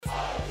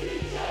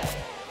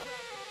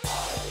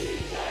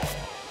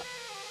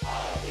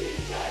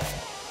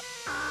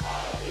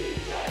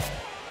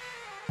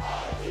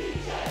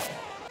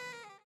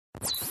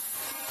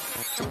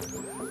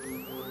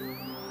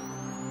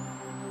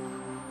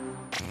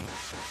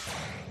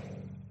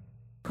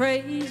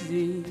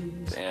Crazy.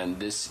 And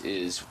this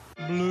is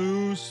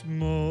Blue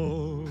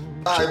Smoke.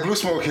 All right, Blue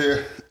Smoke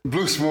here.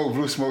 Blue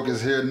Smoke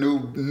is here.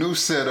 New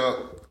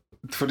setup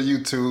for the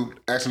YouTube.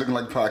 Actually looking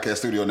like a podcast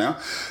studio now.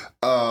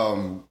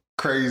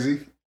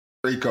 Crazy.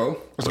 Rico.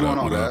 What's going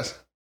on, guys?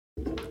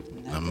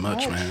 Not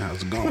much, man.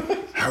 How's it going?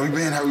 How we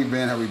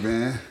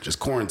been? Just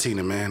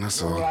quarantining, man.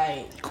 That's all.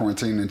 Right.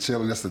 Quarantine and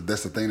chilling. That's the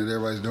thing that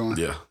everybody's doing.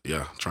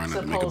 Yeah. Trying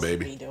not to make a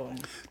baby.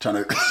 Trying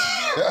not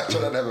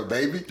to have a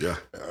baby. Yeah.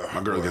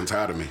 My girl's getting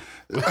tired of me.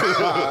 My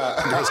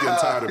girl's getting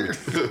tired of me.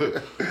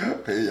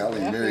 Hey, y'all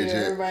ain't married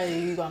yet. Everybody,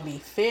 you gonna be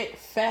fit,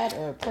 fat,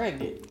 or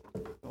pregnant?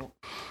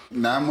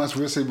 9 months.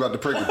 We'll see about the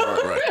pregnant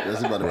part. Right. We'll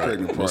see about the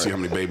pregnant part. We'll see how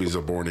many babies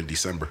are born in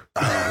December.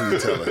 Who you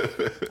tell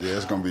it? Yeah,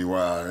 it's gonna be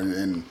wild.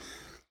 And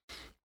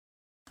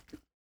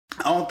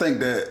I don't think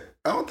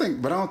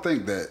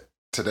that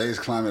today's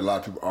climate, a lot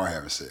of people are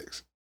having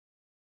sex.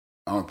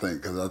 I don't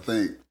think, because I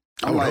think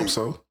I would hope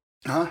so.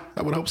 Huh?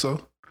 I would hope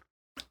so.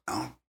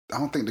 I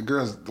don't think the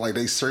girls, like,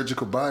 they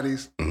surgical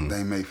bodies, they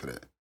ain't made for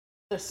that.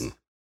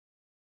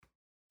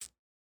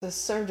 The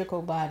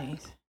surgical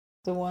bodies,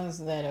 the ones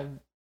that have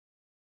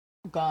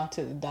gone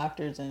to the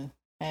doctors and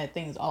had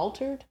things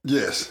altered.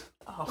 Yes.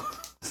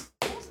 Oh,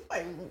 I was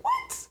like,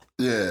 what?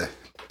 Yeah,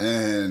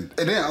 and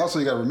then also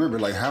you got to remember,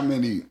 like, how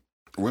many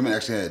women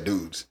actually had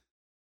dudes.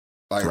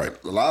 Like,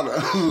 right. a lot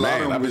of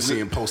Man, I've been was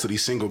seeing posts of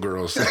these single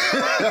girls. Man,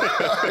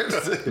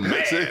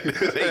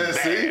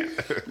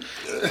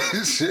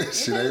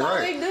 shit ain't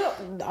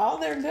right. All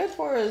they're good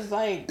for is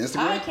like Instagram?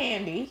 eye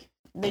candy.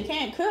 They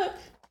can't cook.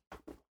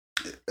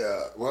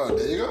 Well,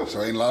 there you go.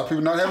 So ain't a lot of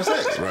people not having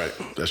sex. Right,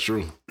 that's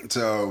true.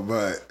 So,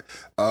 but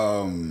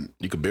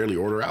you could barely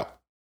order out.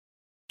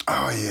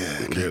 Oh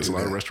yeah, There's a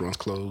lot of restaurants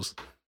closed.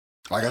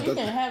 Like You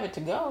can have it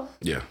to go.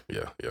 Yeah.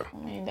 I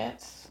mean,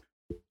 that's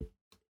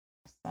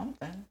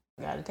something.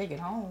 You got to take it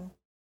home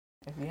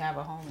if you have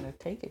a home to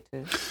take it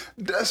to.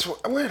 That's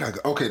where did I go?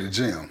 Okay, the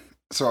gym.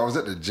 So I was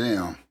at the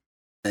gym,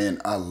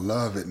 and I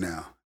love it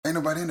now. Ain't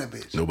nobody in that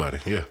bitch. Nobody.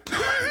 Yeah.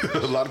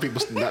 A lot of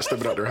people not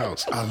stepping out their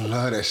house. I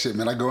love that shit,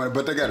 man. I go in,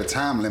 but they got a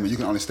time limit. You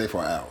can only stay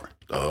for an hour.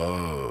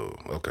 Oh,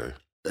 okay.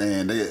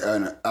 And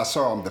I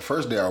saw them the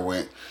first day I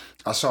went.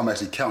 I saw them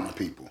actually counting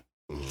people.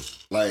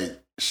 Mm-hmm. Like,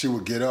 she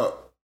would get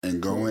up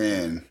and go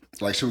in.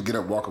 Like, she would get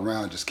up, walk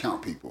around, just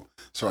count people.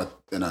 So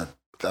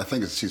I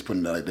think she's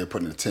putting like they're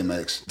putting the 10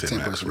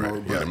 person right.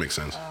 mode. Yeah, that makes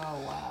sense.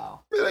 Oh,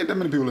 wow. It ain't that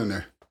many people in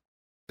there.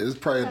 It's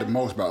probably at the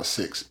most about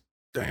 6.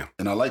 Damn.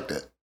 And I like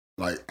that.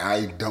 Like,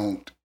 I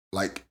don't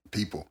like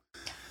people.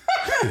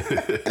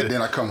 And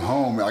then I come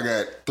home and I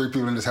got 3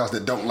 people in this house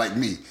that don't like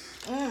me.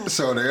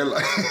 So they're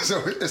like,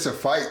 so it's a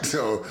fight.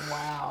 So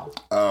wow.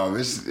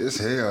 It's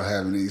hell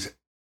having these.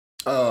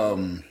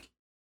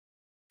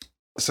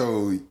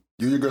 So you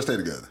and your girl stay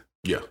together.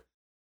 Yeah.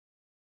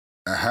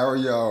 How are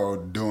y'all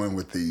doing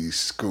with the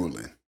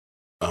schooling?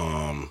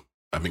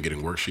 I've been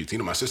getting worksheets. You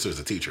know, my sister's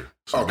a teacher,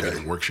 so I've been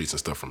getting worksheets and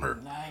stuff from her.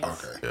 Nice.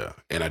 Okay. Yeah,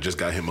 and I just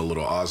got him a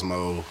little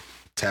Osmo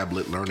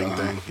tablet learning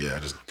thing. Yeah,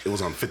 it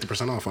was on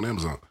 50% off on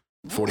Amazon.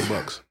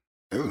 $40.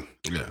 Ooh.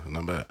 Yeah,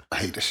 not bad. I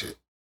hate this shit.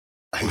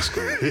 I hate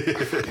school. I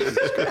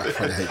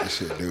fucking hate this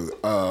shit, dude.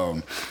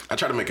 I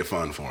try to make it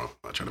fun for him.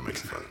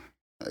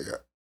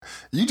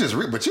 You just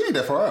but you ain't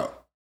that far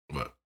out.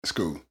 What?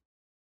 School.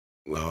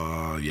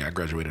 Yeah, I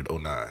graduated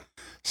 09.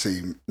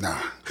 See,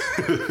 nah.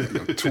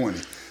 I'm 20.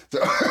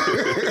 So,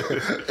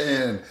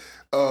 and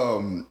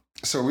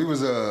so we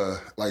was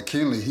like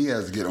Kenley, he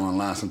has to get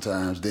online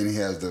sometimes. Then he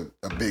has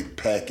a big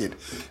packet.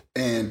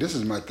 And this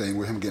is my thing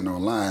with him getting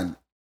online.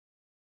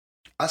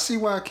 I see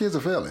why kids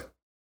are failing.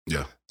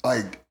 Yeah.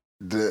 Like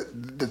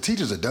the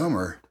teachers are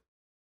dumber,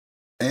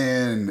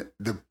 and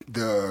the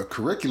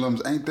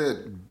curriculums ain't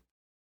that.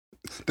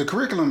 The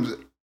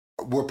curriculums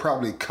were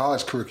probably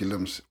college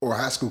curriculums or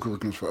high school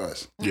curriculums for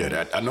us.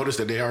 Yeah, I noticed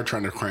that they are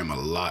trying to cram a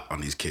lot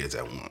on these kids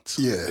at once.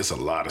 Yeah. It's a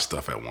lot of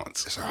stuff at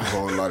once. It's a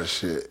whole lot of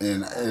shit.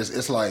 And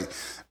it's like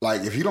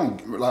if you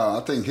don't, I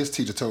think his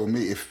teacher told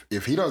me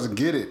if he doesn't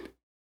get it,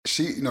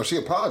 she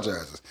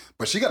apologizes,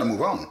 but she got to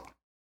move on.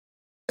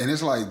 And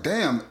it's like,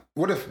 damn,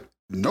 what if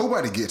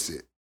nobody gets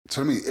it?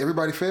 So I mean,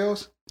 everybody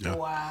fails? Yeah.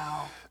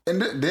 Wow. And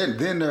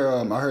then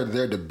I heard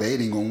they're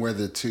debating on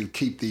whether to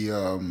keep the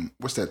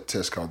what's that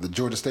test called? The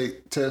Georgia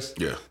State test.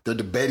 Yeah, they're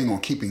debating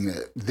on keeping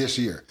that this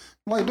year.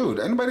 I'm like, dude,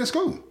 ain't nobody in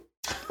school.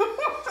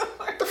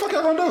 What the fuck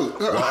y'all gonna do?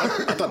 Well,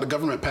 I thought the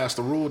government passed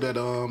a rule that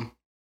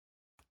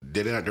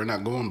they're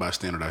not going by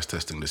standardized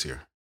testing this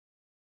year.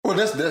 Well,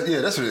 that's what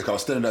it's called,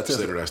 standardized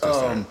testing. Standardized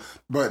testing.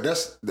 But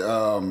that's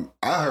I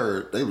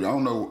heard I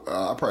don't know.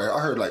 I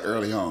heard like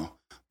early on,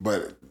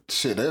 but.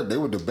 Shit, they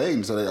were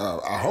debating, so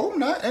I hope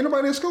not. Ain't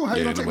nobody in school. How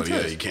you gonna take the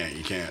test? Yeah,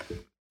 you can't.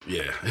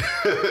 Yeah.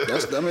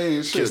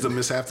 Kids to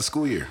miss half the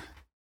school year.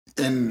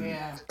 And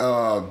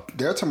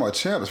they're talking about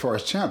Champ. As far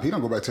as Champ, he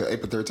don't go back to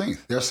April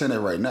 13th. They're saying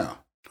that right now.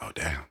 Oh,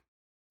 damn.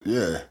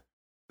 Yeah.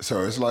 So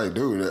it's like,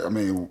 dude, I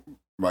mean,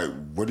 like,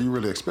 what do you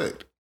really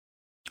expect?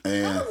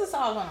 And how is this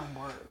all gonna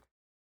work?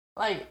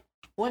 Like,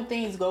 when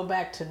things go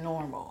back to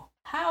normal,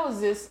 how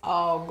is this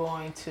all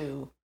going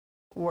to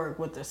work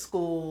with the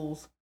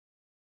schools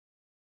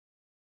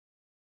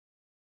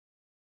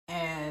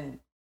and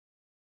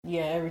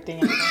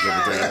everything else?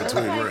 Everything in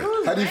between, right.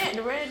 Who's How do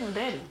you Red and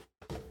Betty?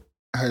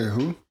 Hey,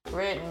 who?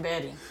 Red and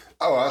Betty.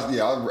 Oh, I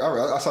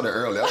saw that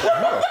earlier. I was like,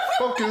 who the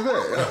fuck is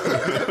that?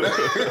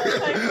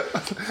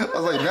 I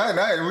was like,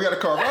 nah, we got to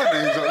carve our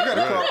names on it. We got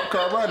to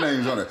carve our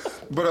names on it.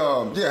 But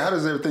how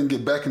does everything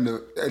get back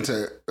into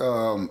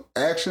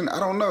action? I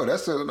don't know. I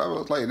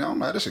was like, no,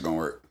 man, this shit gonna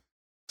work.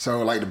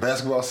 So like the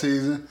basketball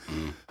season.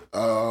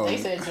 They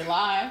said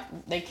July.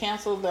 They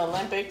canceled the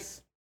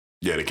Olympics.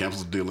 Yeah, they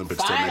canceled the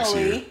Olympics till next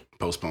year.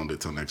 Postponed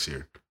it till next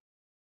year.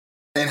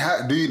 And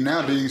how do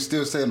you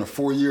still stay on a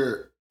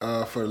 4-year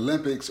for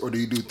Olympics, or do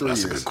you do 3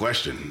 years? That's a good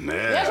question.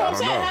 That's what I'm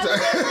saying. How do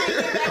they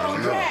get back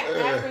on track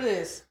after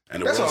this?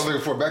 And that's what I was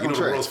looking for. Back on track.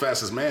 The world's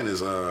fastest man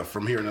is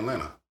from here in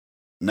Atlanta.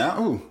 Now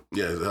who?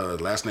 Yeah,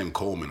 last name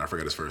Coleman. I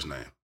forgot his first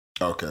name.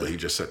 Okay. But he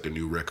just set the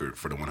new record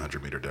for the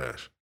 100-meter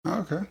dash.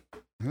 Okay.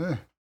 Yeah.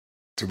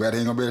 Too bad he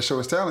ain't gonna be able to show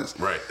his talents.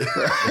 Right.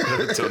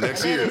 Until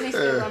next year. Is he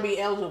still gonna be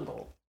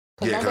eligible?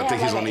 Yeah, because I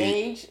think he's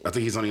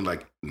only age?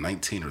 like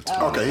 19 or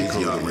 20. Okay, he's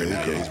young right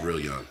now. Okay. Yeah, he's real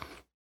young.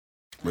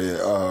 But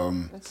yeah,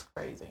 it's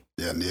crazy.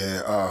 Yeah.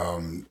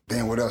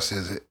 Then what else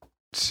is it?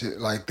 Shit,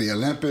 like the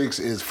Olympics,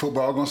 is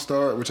football gonna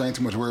start? Which I ain't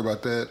too much worried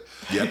about that.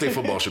 Yeah, I think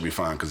football should be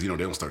fine because they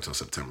don't start till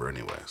September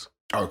anyways.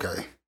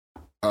 Okay.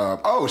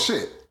 Oh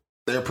shit!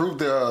 They approved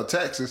the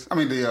taxes. I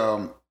mean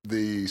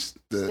the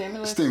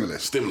stimulus.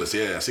 Stimulus,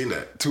 yeah, I seen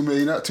that. $2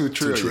 million, not $2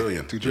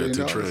 trillion. $2 trillion.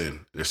 $2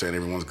 trillion. They're saying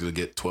everyone's gonna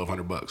get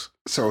 $1,200.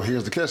 So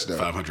here's the catch, though.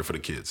 $500 for the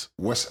kids.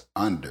 What's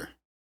under?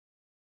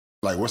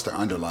 Like, what's the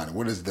underlining?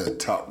 What is the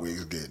top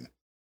wigs getting?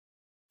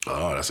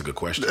 Oh, that's a good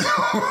question.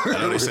 I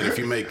know they said if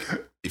you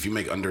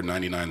make under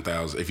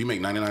 99,000, if you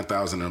make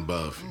 99,000 and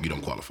above, you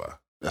don't qualify.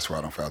 That's why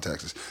I don't file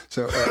taxes.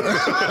 So,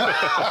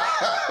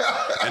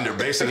 and they're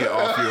basing it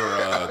off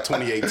your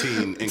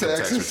 2018 income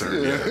tax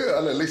return. Yeah,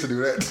 I'll let Lisa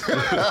do that.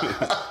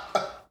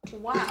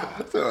 Wow.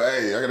 So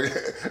hey, I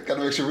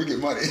gotta make sure we get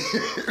money.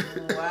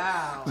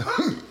 Wow.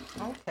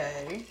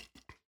 Okay.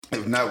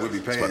 If not, we'll be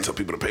paying. So I tell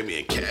people to pay me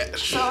in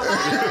cash. So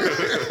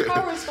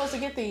how are we supposed to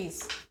get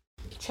these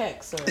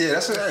checks? Yeah,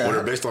 that's it. Well,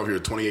 they're based off your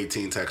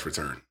 2018 tax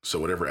return. So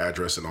whatever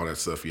address and all that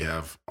stuff you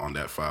have on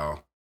that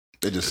file,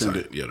 they just send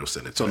it. Yeah, they'll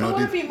send it. So to you.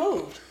 What if you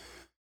moved?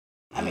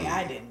 I mean,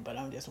 I didn't, but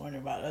I'm just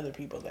wondering about other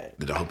people that.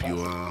 Did I hope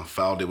you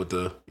filed it with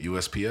the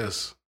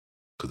USPS?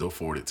 Because they'll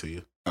forward it to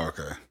you.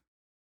 Okay.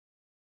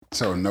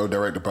 So no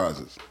direct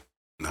deposits.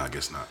 No, I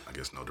guess not. I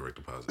guess no direct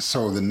deposit.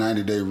 So the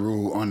 90-day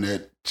rule on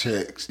that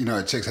checks,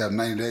 checks have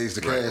 90 days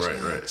to cash.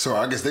 Right. So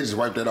I guess they just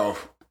wiped that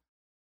off.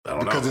 I don't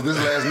know. Because of this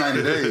last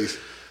 90 days.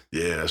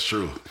 Yeah, that's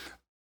true.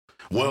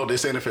 Well, they're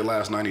saying if it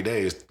lasts 90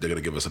 days, they're going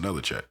to give us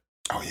another check.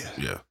 Oh, yeah.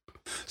 Yeah.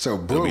 So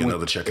there'll be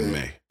another check in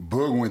May.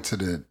 Boog went to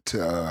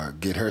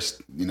get her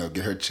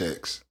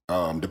checks,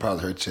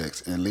 deposit her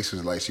checks, and Lisa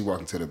was like, she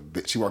walked into the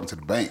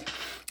bank.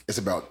 It's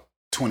about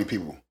 20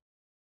 people,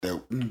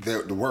 the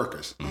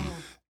workers. Mm-hmm.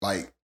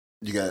 Like,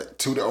 you got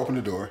 2 to open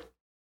the door,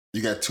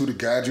 you got 2 to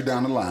guide you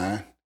down the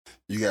line,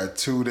 you got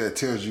 2 that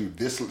tells you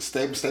this,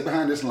 stay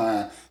behind this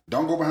line,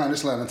 don't go behind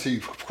this line until you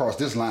cross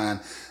this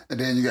line, and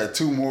then you got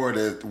 2 more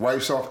that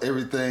wipes off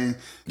everything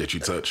that you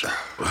touch.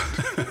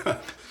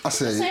 I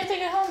said, same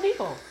thing at Home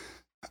Depot.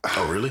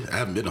 Oh, really? I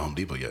haven't been to Home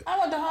Depot yet. I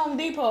went to Home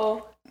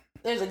Depot.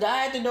 There's a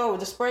guy at the door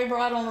with a spray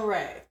bottle on the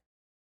rag.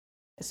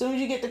 As soon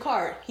as you get the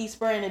cart, he's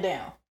spraying it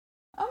down.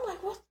 I'm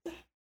like, what the?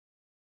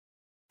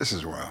 This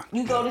is wild.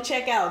 You go to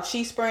check out,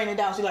 she's spraying it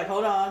down. She's like,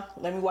 hold on,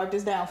 let me wipe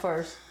this down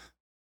first.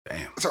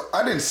 Damn. So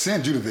I didn't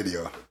send you the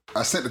video.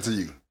 I sent it to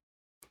you.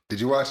 Did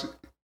you watch it?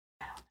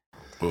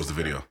 What was the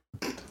video?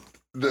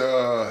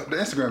 The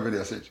Instagram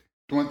video I sent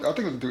you. I think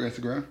it was through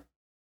Instagram.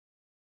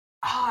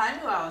 Oh, I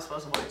knew I was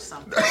supposed to watch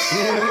something.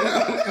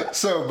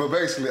 So, but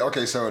basically,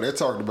 okay, so they're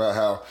talking about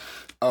how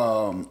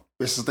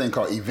it's a thing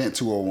called Event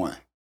 201.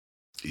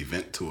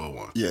 Event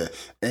 201. Yeah.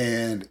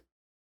 And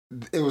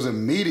it was a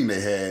meeting they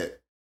had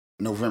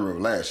November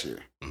of last year.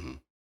 Mm-hmm.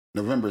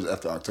 November is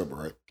after October,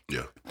 right?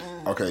 Yeah.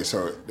 Okay,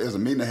 so there's a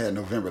meeting they had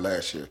November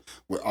last year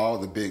with all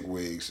the big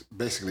wigs,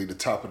 basically the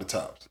top of the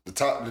tops.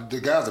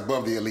 The guys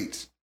above the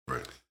elites.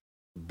 Right.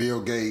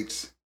 Bill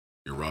Gates.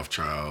 Your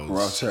Rothschilds,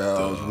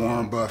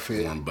 Warren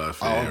Buffett,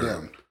 all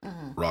them.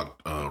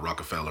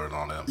 Rockefeller and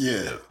all them.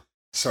 Yeah.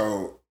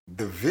 So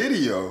the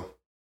video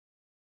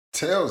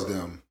tells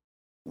them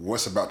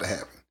what's about to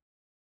happen.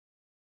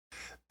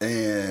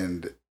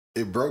 And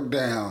it broke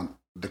down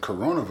the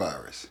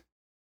coronavirus.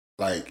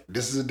 Like,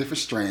 this is a different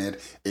strand.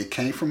 It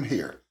came from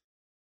here.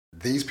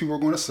 These people are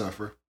going to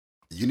suffer.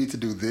 You need to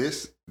do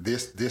this, and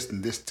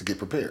this to get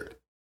prepared.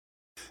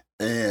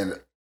 And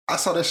I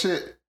saw that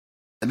shit,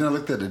 and then I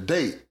looked at the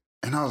date,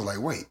 and I was like,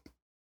 wait,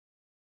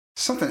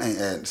 something ain't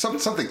adding.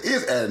 Something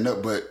is adding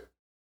up, but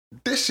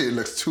this shit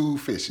looks too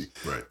fishy.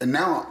 Right. And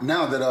now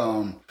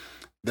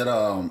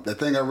that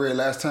thing I read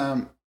last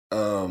time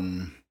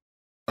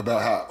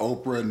about how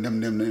Oprah and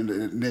them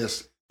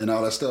this and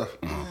all that stuff.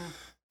 Mm-hmm.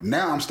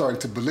 Now I'm starting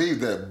to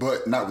believe that,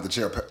 but not with the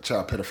child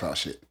pedophile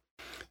shit.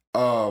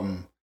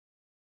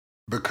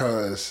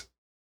 Because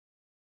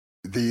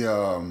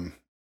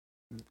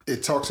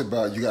it talks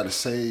about you got to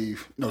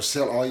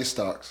sell all your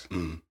stocks,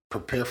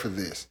 prepare for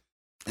this.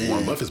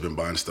 Warren Buffett's been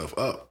buying stuff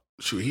up.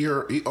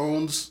 Shoot, he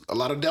owns a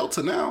lot of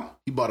Delta now.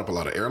 He bought up a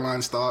lot of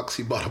airline stocks.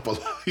 He bought up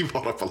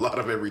a lot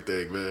of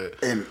everything, man.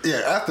 And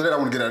yeah, after that, I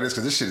want to get out of this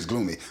because this shit is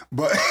gloomy.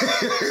 But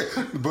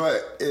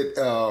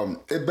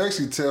it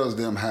basically tells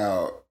them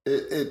how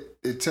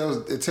it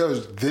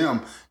tells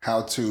them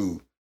how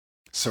to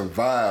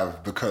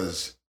survive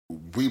because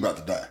we about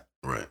to die.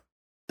 Right.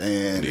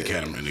 And the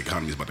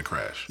economy's about to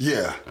crash.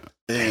 Yeah.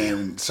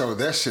 And so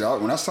that shit,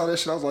 when I saw that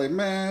shit, I was like,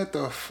 man, what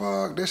the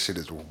fuck? This shit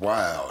is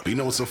wild. You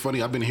know what's so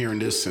funny? I've been hearing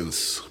this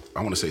since, I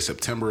want to say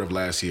September of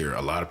last year.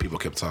 A lot of people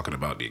kept talking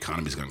about the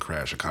economy's going to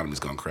crash, economy's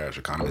going to crash,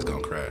 economy's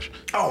going to crash.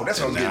 Oh, that's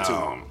what I was getting to.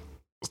 I'm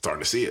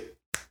starting to see it.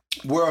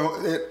 Well,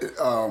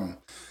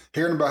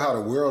 hearing about how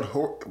the World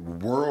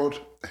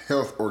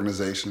Health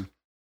Organization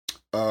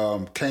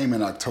came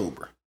in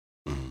October.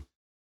 Mm-hmm.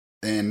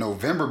 And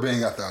November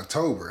being after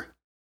October,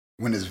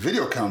 when this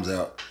video comes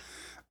out,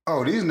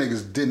 these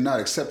niggas did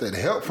not accept that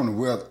help from the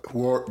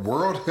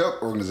World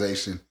Health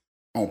Organization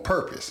on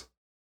purpose.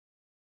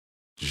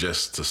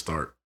 Just to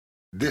start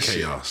this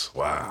chaos. Shit.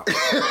 Wow.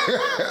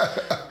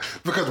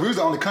 Because we was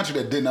the only country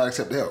that did not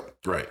accept the help.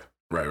 Right.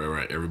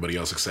 Everybody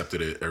else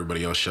accepted it.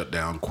 Everybody else shut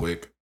down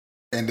quick.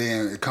 And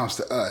then it comes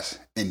to us.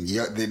 And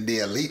the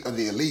elite of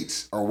the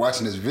elites are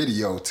watching this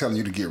video telling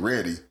you to get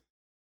ready.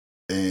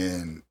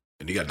 And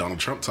you got Donald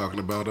Trump talking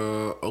about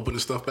opening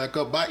stuff back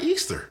up by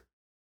Easter.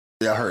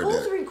 Yeah, I heard that.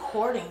 Who's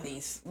recording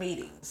these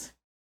meetings?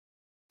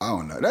 I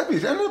don't know. That'd be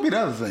the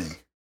other thing.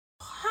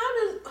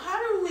 How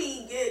do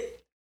we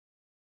get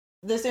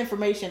this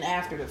information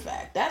after the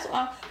fact? That's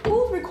why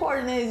who's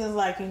recording these is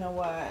like, you know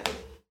what?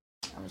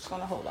 I'm just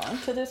gonna hold on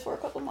to this for a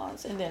couple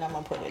months and then I'm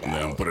gonna put it out. Yeah,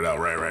 I'm gonna put it out.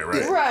 Right. Right.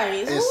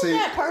 Who's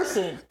that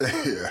person?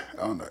 Yeah,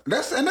 I don't know.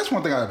 That's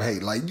one thing I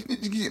hate. Like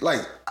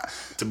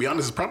to be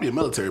honest, it's probably a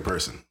military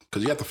person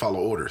because you have to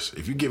follow orders.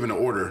 If you give an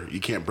order, you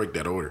can't break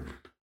that order.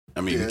 I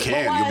mean, you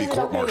can. You'll be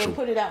court-martialed.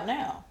 Put it out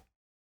now.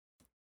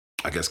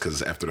 I guess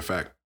because after the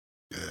fact.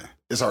 Yeah,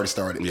 it's already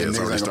started. Yeah, it's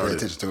already started. Pay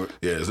attention to it.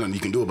 Yeah, there's nothing you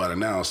can do about it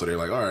now. So they're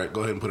like, all right,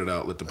 go ahead and put it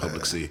out. Let the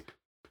public see.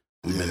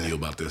 We've been new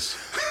about this.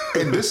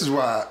 And this is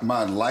why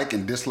my like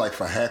and dislike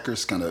for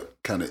hackers kind of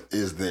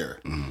is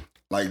there. Mm-hmm.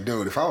 Like,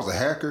 dude, if I was a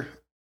hacker,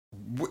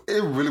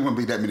 it really wouldn't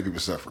be that many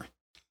people suffering.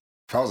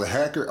 If I was a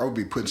hacker, I would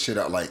be putting shit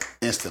out like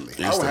instantly.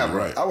 I would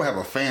have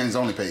a fans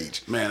only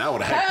page. Man, I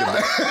would have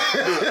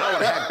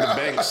hacked the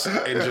banks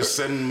and just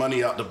send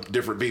money out to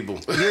different people.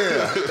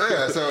 Yeah.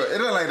 So it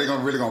ain't like they're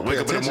really gonna wake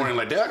pay up attention. in the morning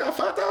like, Dad, I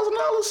got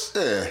 $5,000.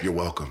 Yeah, you're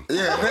welcome.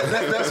 Yeah,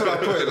 that's what I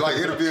put. Like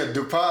it'll be a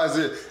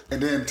deposit,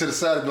 and then to the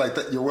side it'll be like,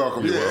 you're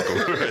welcome. You're welcome.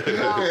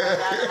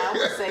 I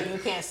would say you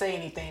can't say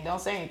anything. Don't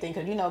say anything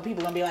because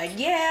people gonna be like,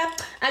 yeah,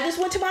 I just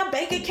went to my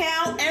bank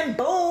account and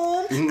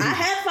boom, I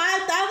had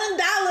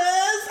 $5,000.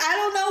 I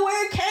don't know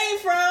where it came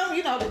from.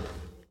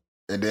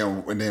 And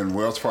then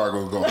Wells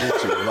Fargo gonna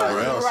hit you.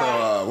 Like,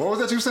 so what was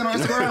that you sent on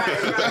Instagram?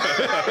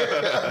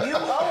 Right. You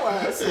owe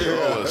us. You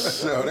owe us.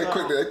 So they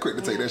quick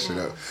to take that shit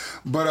out.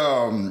 But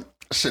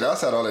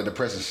outside all that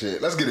depressing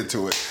shit, let's get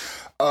into it.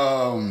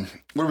 What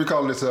do we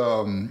call this?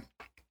 All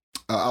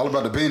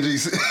about the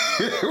Benjis.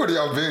 What are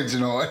y'all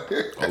binging on?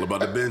 All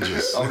about the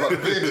binges. All about the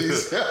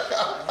Benjis.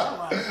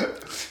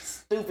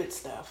 Stupid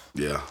stuff.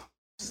 Yeah.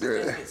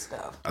 Stupid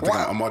stuff. I think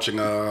I'm watching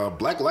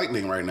Black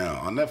Lightning right now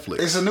on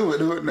Netflix. It's a new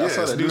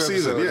it's new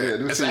season. Yeah,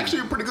 it's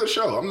actually a pretty good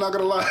show. I'm not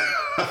gonna lie.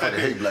 I fucking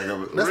hate Black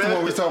Lightning. That's the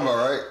one we're talking about,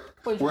 right?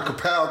 Where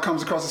Kapow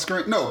comes across the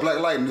screen. No, Black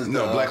Lightning is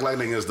Black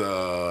Lightning is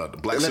the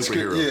black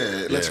superhero.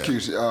 Yeah,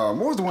 electrocution.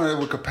 What was the one that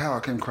with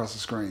Kapow came across the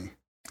screen?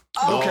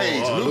 Luke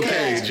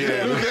Cage.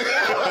 Yeah.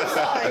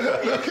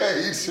 Luke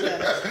Cage.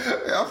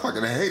 I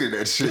fucking hated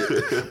that shit.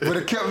 But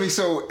it kept me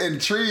so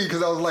intrigued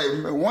because I was like,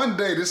 one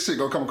day this shit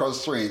gonna come across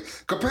the screen.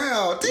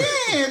 Kapow,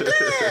 damn.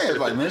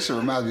 Like, man, this shit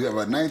reminds me of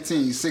a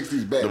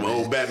 1960s Batman. The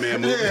old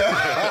Batman movie.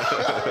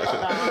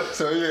 Yeah.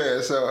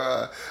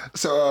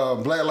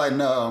 So Black Lightning,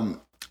 how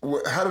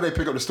did they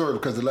pick up the story?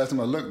 Because the last time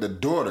I looked, the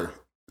daughter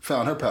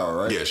found her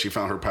power, right? Yeah, she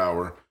found her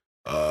power.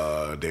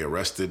 They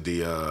arrested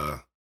the...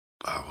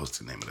 what's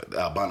the name of that? The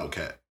albino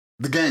cat.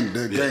 The gang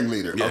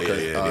leader. Yeah,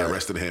 okay. Yeah. They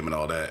arrested him and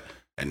all that.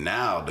 And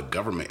now the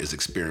government is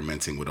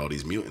experimenting with all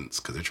these mutants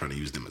because they're trying to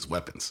use them as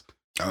weapons.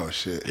 Oh,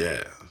 shit.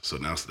 Yeah. So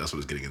now that's what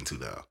it's getting into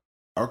now.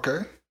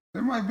 Okay.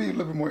 It might be a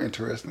little bit more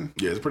interesting.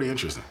 Yeah, it's pretty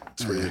interesting.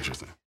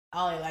 Interesting.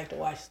 I only like to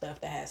watch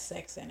stuff that has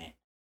sex in it.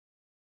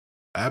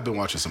 I have been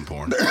watching some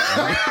porn.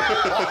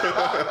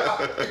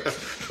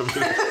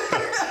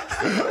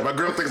 My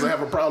girl thinks I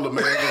have a problem,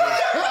 man.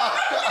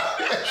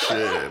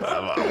 Shit,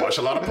 I watch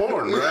a lot of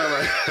porn, bro.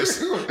 Like, it's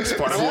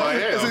part of who I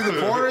am. It's either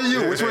porn or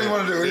you. Which one you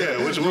want to do?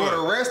 Yeah, which one? You want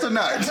to rest or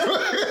not? And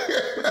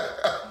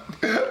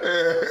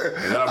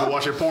then I'll be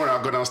watching porn.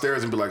 I'll go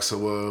downstairs and be like,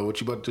 "So,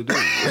 what you about to do? You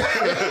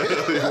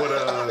want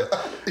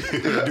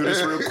to do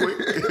this real quick?"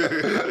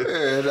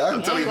 And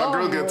I'm telling you, my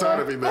girl get tired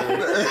of me, man. My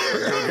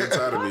girl get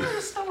tired of me. Go to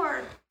the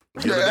store.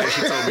 The other day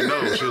she told me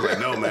no. She was like,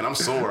 no, man, I'm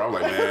sore. I'm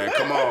like, man,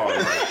 come on.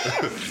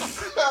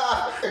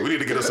 Like, we need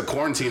to get us a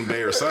quarantine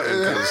bay or something.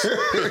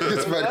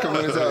 It's about to come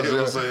in his house. You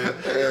know what I'm saying?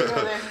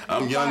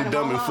 I'm young,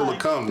 dumb, and full of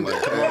cum.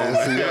 Like, come on.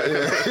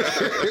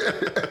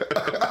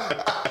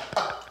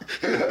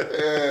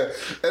 Yeah.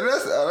 And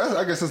that's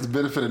I guess that's the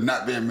benefit of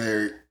not being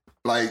married.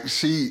 Like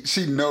she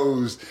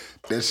knows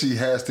that she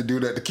has to do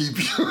that to keep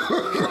you.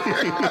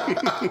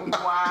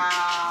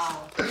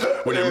 Wow.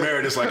 When you're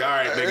married, it's like, all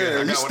right,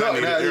 nigga, I got what I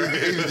need.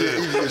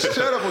 Either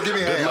shut up or give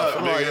me a hand. luck,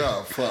 I'm like, nigga.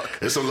 oh fuck.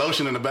 There's some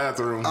lotion in the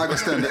bathroom. I can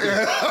stand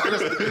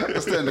I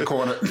can stand in the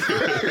corner. Yeah,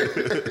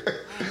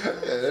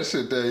 that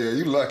shit there, yeah,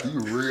 you lucky, you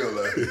real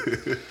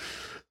lucky.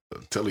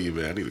 I'm telling you,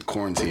 man, I need a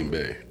quarantine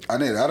bay. I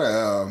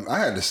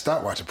had to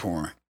stop watching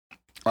porn.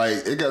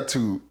 Like it got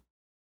too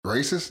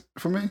racist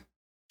for me.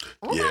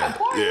 What kind of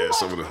porn you Yeah, watch?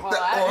 some of the. Well,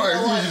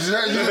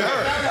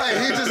 Hey,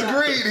 he just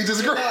agreed. He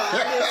just agreed. No,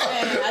 I'm just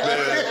saying, I think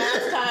the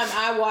last time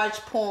I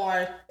watched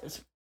porn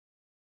was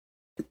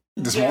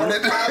This morning?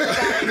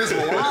 This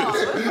morning? Oh,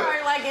 it was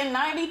probably like in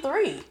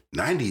 93.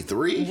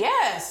 93?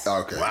 Yes.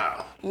 Okay.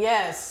 Wow.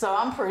 Yes. So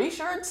I'm pretty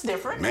sure it's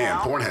different Man,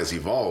 now. porn has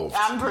evolved.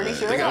 I'm pretty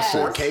sure They it got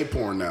has. 4K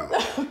porn now.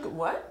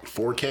 What?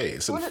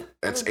 4K.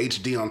 That's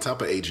HD on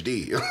top of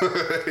HD. Yeah,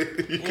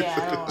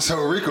 I don't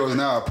So Rico's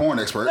now a porn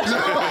expert. Right.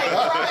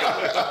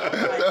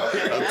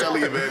 Okay, I'm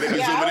telling you, man, they be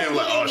Yeah, zooming I in was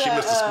like, oh, she getting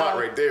missed a spot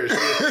right there.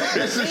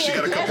 She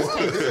got a couple.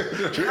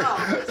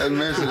 That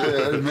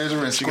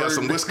measurement She got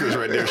some whiskers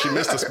right there. She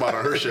missed a spot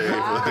on her shave.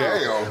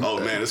 Damn. Oh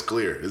man, it's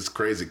clear. It's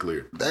crazy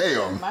clear.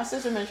 Damn. My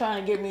sister been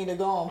trying to get me to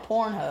go on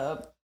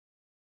Pornhub.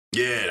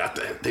 Yeah, I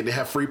think they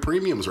have free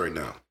premiums right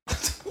now.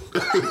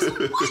 What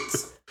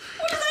does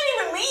that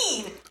even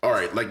mean? All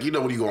right, like you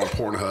know when you go on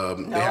Pornhub,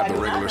 No, they have I the do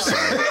not regular know.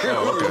 site.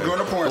 Oh, okay. You go on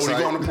the porn When you site.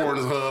 go on the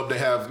Pornhub, they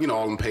have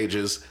all them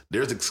pages.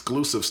 There's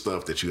exclusive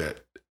stuff that you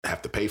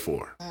have to pay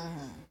for,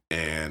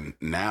 and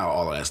now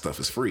all of that stuff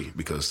is free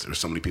because there's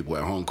so many people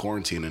at home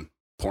quarantining.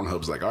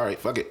 Pornhub's like, all right,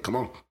 fuck it, come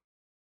on.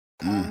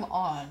 Come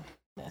on.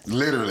 That's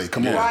Literally,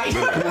 come on. Right.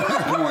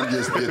 Come on,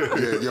 just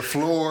your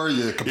floor,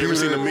 your computer. You ever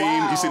seen the meme?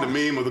 Wow. You seen the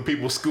meme of the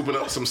people scooping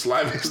up some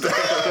slimy stuff?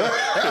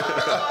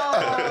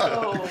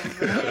 Oh,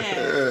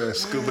 man.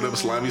 Scooping up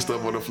slimy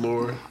stuff on the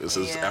floor. It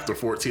says Yeah. after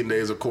 14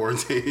 days of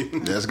quarantine.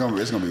 Yeah, it's gonna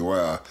be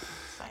wild.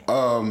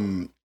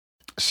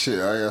 Shit,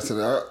 I said,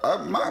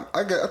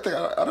 I think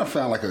I done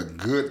found like a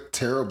good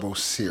terrible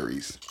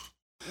series.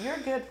 You're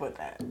good with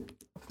that.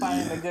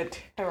 Finding the good,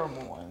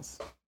 terrible ones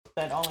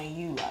that only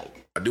you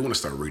like. I do want to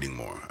start reading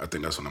more. I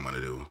think that's what I'm going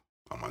to do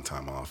on my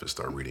time off is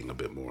start reading a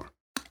bit more.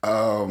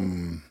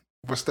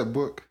 What's that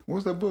book?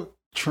 What's that book?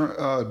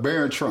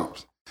 Baron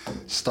Trump's.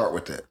 Start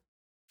with that.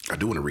 I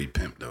do want to read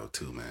Pimp though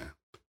too, man.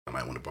 I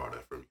might want to borrow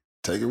that from you.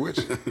 Take it with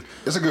you.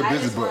 It's a good I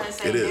business just book. want to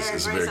say, It is. Gary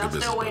It's a Grace, very good I'm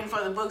business still book. waiting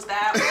for the books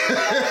that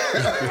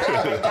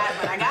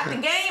but I got the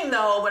game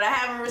though, but I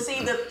haven't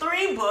received the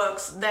 3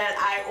 books that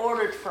I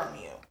ordered from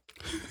you.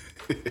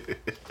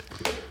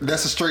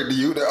 That's a straight to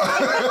you.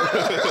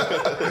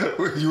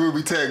 You will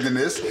be tagged in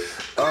this.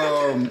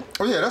 Oh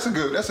yeah, that's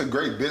a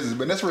great business,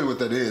 but that's really what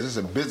that is. It's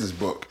a business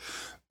book.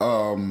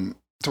 To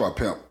our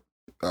pimp,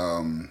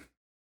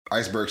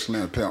 Iceberg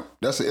Slim Pimp.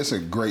 It's a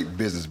great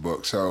business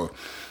book. So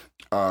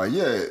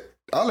yeah,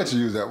 I'll let you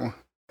use that one.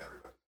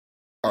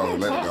 Oh,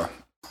 let it go.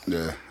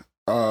 Yeah.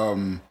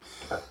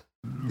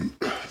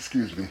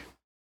 Excuse me.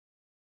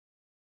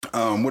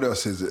 What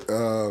else is it?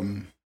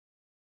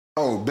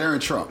 Baron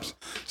Trump's.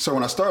 So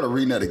when I started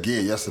reading that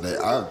again yesterday,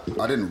 I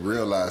didn't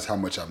realize how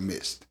much I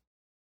missed.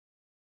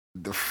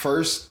 The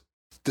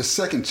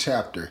second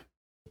chapter,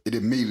 it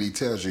immediately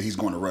tells you he's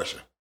going to Russia.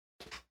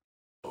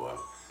 Oh, wow.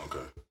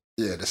 Okay.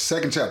 Yeah, the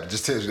second chapter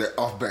just tells you that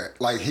off bat.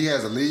 Like he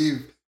has to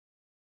leave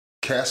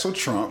Castle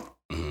Trump,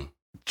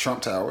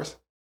 Trump Towers,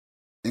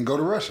 and go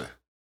to Russia.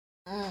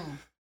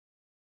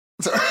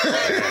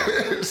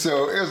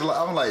 So it was like,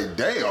 I'm like,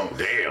 damn.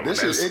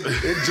 This shit,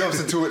 it jumps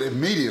into it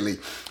immediately.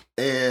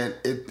 And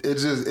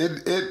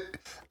it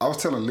I was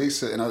telling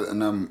Lisa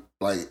and I'm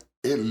like,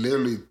 it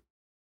literally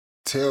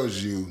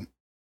tells you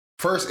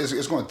first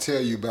it's going to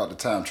tell you about the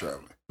time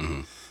traveling.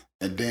 And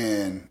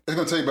then it's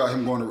going to tell you about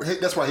him going to,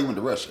 that's why he went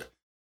to Russia,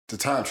 to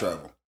time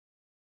travel.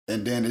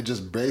 And then it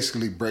just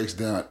basically breaks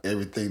down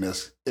everything in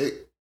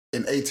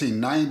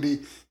 1890,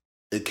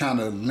 it kind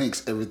of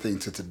links everything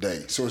to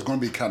today. So it's going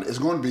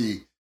to be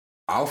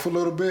off a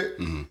little bit,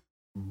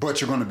 but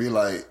you're going to be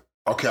like,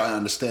 okay, I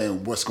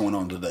understand what's going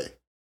on today.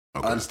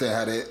 Okay. I understand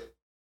how that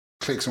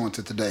clicks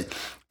onto today.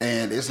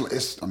 And it's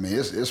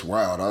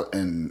wild. I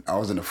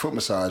was in a foot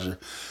massager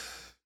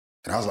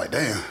and I was like,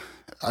 damn,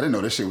 I didn't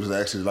know this shit was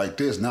actually like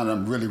this. Now that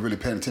I'm really, really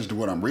paying attention to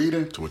what I'm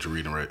reading. To what you're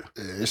reading, right?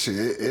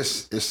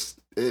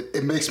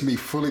 It makes me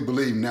fully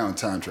believe now in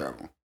time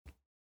travel.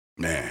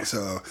 Man.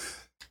 So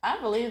I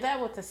believe that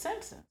with The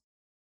Simpsons.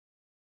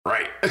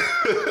 Right.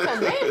 Because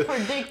they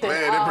predicted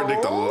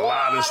a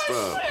lot of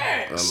stuff.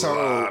 Shit. A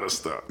lot of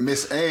stuff.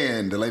 Miss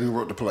Ann, the lady who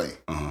wrote the play,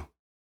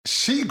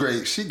 she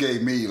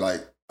gave me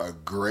like a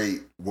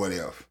great what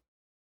if.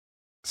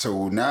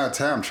 So now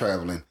time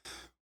traveling.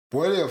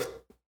 What if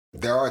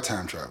there are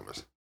time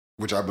travelers,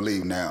 which I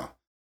believe now,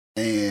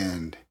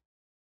 and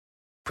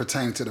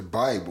pertaining to the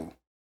Bible,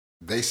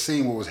 they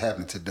seen what was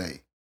happening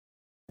today,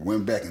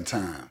 went back in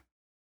time,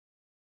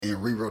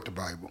 and rewrote the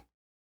Bible.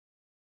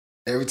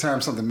 Every time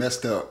something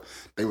messed up,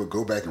 they would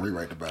go back and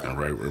rewrite the Bible.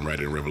 And write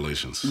in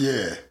Revelations.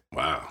 Yeah.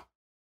 Wow.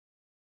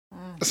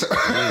 So,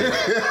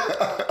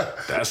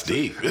 That's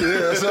deep.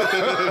 yeah.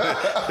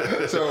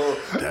 So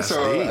That's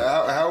deep.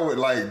 how would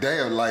like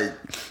damn like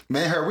me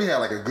and her we had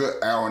like a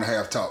good hour and a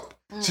half talk.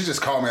 She just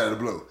called me out of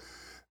the blue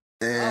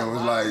and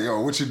was like,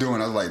 "Yo, what you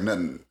doing?" I was like,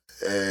 "Nothing."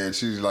 And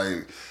she's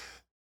like,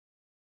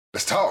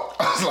 "Let's talk."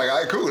 I was like, "All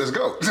right, cool, let's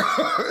go."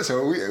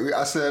 So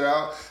I sat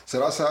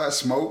outside,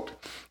 smoked.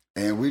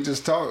 And we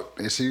just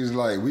talked, and she was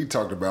like, we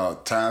talked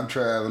about time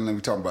traveling,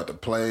 we talked about the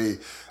play.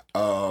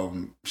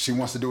 She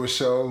wants to do a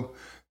show.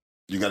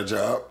 You got a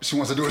job. She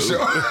wants to do a show.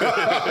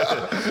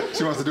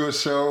 She wants to do a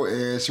show,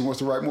 and she wants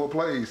to write more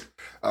plays.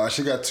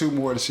 She got 2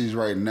 more that she's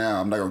writing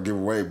now. I'm not going to give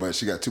away, but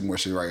she got 2 more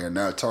she's writing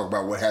now. Talk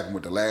about what happened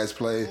with the last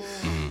play.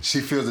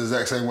 She feels the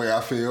exact same way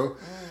I feel.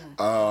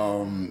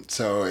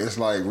 So it's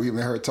like, we and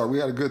her talk. We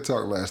had a good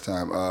talk last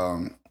time.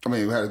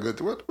 We had a good,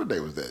 what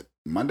day was that?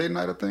 Monday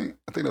night, I think.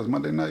 I think that was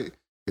Monday night.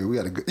 Yeah, we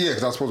had a good,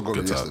 because I was supposed to go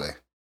Good to talk. yesterday.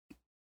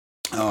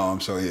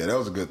 So yeah, that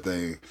was a good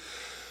thing.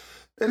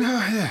 And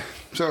yeah,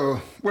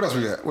 so what else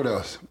we got? What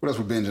else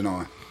we binging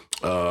on?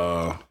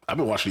 I've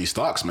been watching these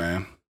stocks,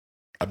 man.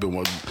 I've been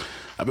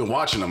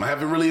watching them. I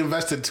haven't really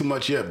invested too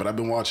much yet, but I've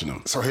been watching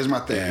them. So here's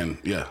my theory. And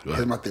yeah, go Here's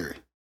ahead. my theory.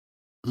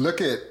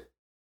 Look at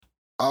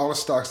all the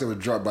stocks that were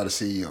dropped by the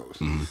CEOs.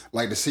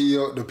 Like the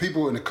CEO, the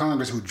people in the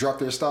Congress who dropped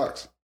their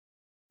stocks,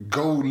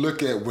 go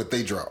look at what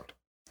they dropped.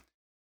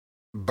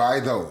 Buy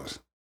those.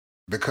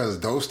 Because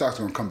those stocks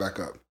are going to come back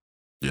up.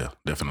 Yeah,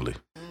 definitely.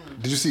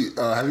 Did you see,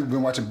 have you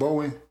been watching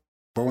Boeing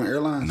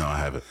Airlines? No, I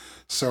haven't.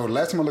 So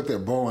last time I looked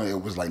at Boeing,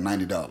 it was like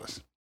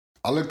 $90.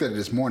 I looked at it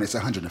this morning, it's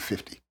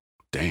 $150.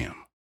 Damn.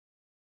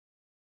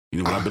 You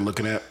know what I've been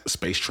looking at?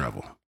 Space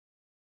travel.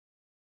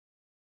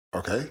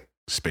 Okay.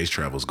 Space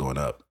travel's going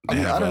up. I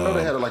didn't know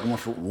they had like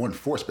one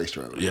for space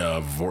travel.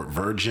 Yeah,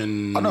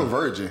 Virgin. I know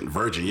Virgin.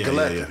 Virgin, yeah,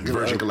 Galactic. yeah.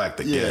 Virgin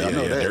Galactic. Yeah, I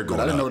know that. They're going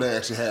but I didn't up. know they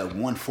actually had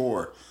one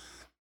for.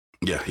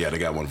 Yeah, they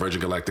got one. Virgin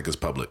Galactic is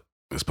public.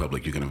 It's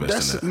public. You can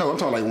invest in that. No, I'm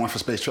talking like one for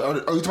space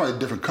travel. Oh, you're talking about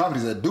different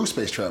companies that do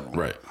space travel.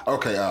 Right.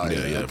 Okay.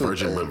 Yeah.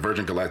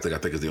 Virgin Galactic, I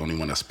think, is the only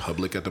one that's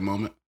public at the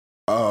moment.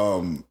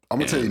 I'm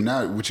gonna tell you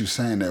now what you're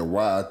saying there.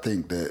 Why I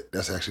think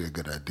that's actually a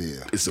good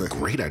idea. It's a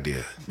great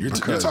idea. You're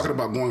talking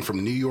about going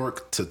from New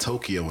York to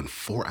Tokyo in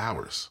 4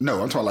 hours.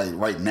 No, I'm talking like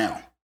right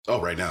now.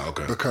 Oh, right now.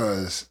 Okay.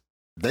 Because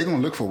they're gonna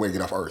look for a way to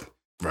get off Earth.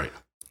 Right.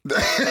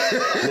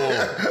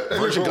 Well,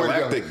 Virgin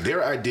Galactic,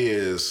 their idea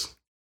is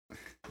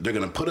they're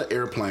gonna put an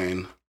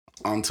airplane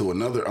onto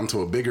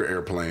a bigger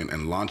airplane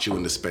and launch you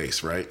into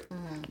space, right?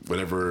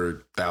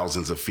 Whatever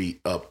thousands of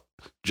feet up,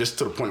 just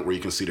to the point where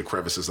you can see the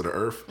crevices of the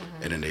Earth,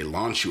 and then they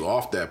launch you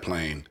off that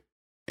plane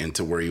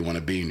into where you want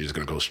to be, and you're just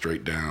gonna go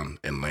straight down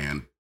and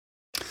land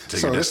to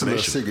So your this is a little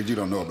destination. secret you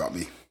don't know about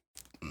me.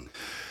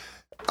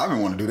 I've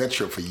been wanting to do that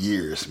trip for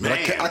years, but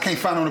Man. I can't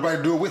find nobody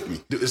to do it with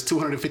me. Dude, it's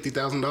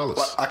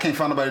 $250,000. I can't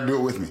find nobody to do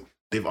it with me.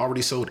 They've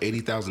already sold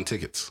 80,000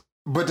 tickets.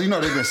 But you know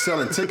they've been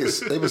selling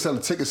tickets. They've been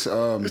selling tickets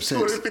It's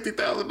since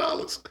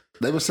 $250,000.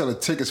 they've been selling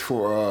tickets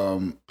for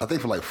I think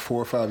for like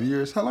 4 or 5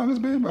 years. How long has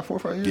it been? About 4 or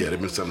 5 years? Yeah, they've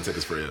been selling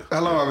tickets for you.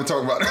 How long have I been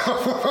talking about it? 4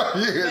 or 5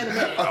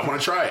 years. I want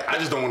to try it. I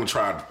just don't want to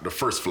try the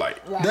first flight.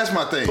 That's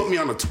my thing. Put me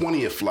on the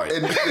 20th flight.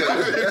 And,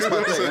 that's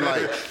my thing. And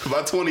like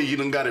by 20, you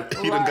done got it.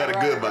 You done got it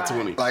good by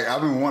 20. like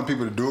I've been wanting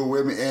people to do it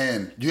with me,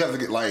 and you have to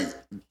get like,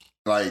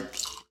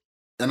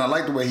 and I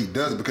like the way he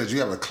does it because you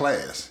have a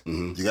class.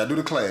 You got to do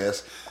the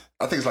class.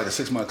 I think it's like a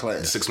 6-month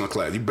class. 6-month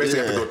class. You basically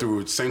have to Yeah. go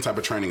through the same type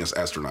of training as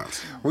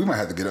astronauts. We might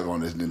have to get up on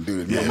this and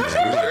do it. Yeah, we have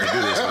to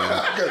do this,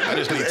 man. I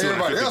just need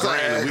Everybody else I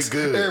 $250,000 and we ask,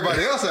 good.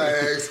 everybody else I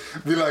ask,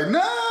 be like,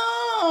 no,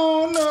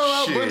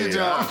 I'll bungee Shit,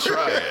 jump. I'll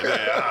try it.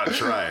 Yeah, I'll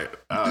try it.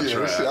 I'll Yeah,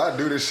 try shit, it. I'll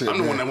do this shit. I'm the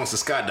man. one that wants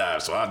to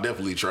skydive, so I'll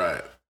definitely try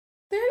it.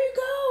 There you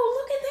go.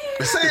 Look at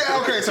there. See,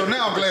 okay, so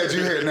now I'm glad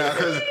you're here now,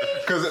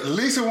 because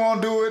Lisa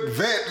won't do it.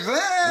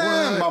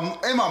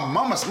 My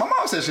mama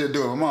said she'd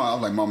do it. My mom, I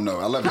was like, Mom, no,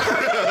 I love you.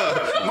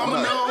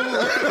 Mama, no.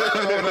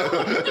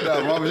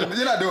 No, Mama,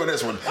 you're not doing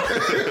this one.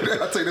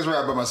 I'll take this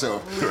ride by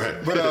myself.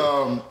 Right. But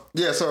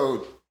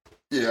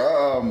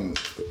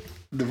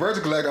the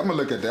Virgin Galactic, I'm gonna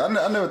look at that.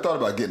 I never thought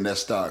about getting that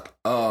stock.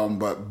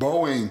 But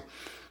Boeing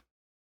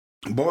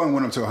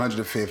went up to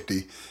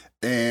 150,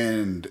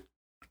 and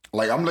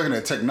like I'm looking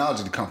at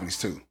technology companies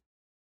too.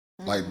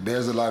 Like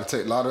there's a lot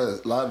of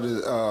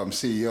the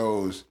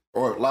CEOs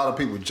or a lot of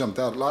people jumped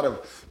out. A lot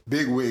of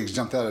big wigs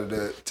jumped out of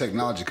the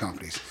technology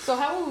companies. So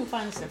how will we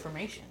find this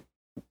information?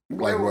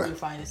 Like Where will what? we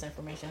find this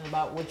information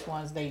about which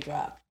ones they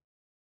dropped?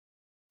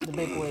 The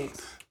big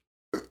wigs.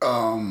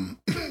 Man,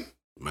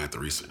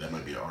 Theresa, that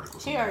might be an article.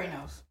 She already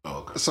knows. Oh,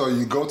 okay. So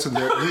you go to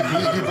their,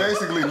 you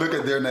basically look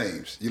at their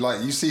names.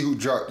 You see who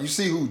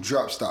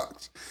dropped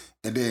stocks,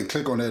 and then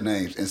click on their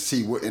names and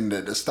see what in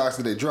the stocks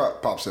that they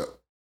drop pops up.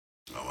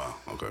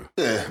 Okay.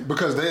 Yeah,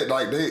 because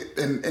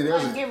and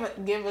there's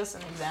Give us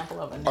an example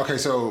of it. okay.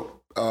 So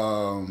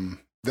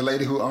the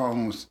lady who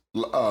owns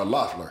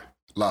Loeffler,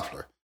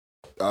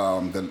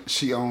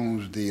 she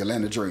owns the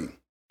Atlanta Dream.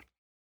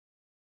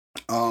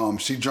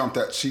 She jumped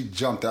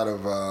out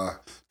of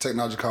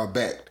technology called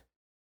Bakkt.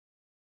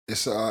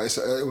 It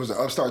was an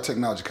upstart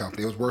technology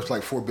company. It was worth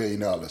like $4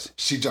 billion.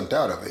 She jumped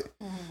out of it.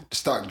 Mm-hmm. The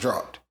stock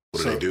dropped.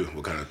 What do they do?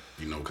 What kind of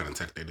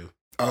tech they do?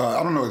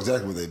 I don't know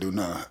exactly what they do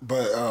now,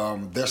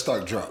 but their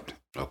stock dropped.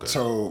 Okay.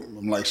 So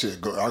I'm like,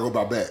 shit, I'll go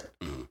buy Bakkt.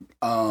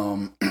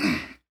 Mm-hmm.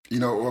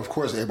 Of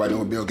course, everybody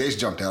knows Bill Gates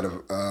jumped out of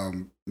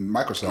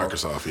Microsoft.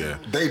 Microsoft, yeah.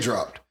 They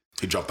dropped.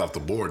 He dropped off the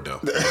board though.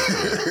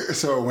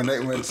 So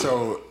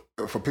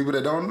for people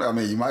that don't,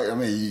 you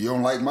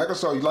don't like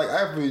Microsoft, you like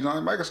Apple, you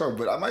don't like Microsoft,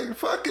 but I might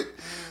fuck it.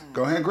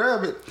 Go ahead and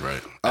grab it.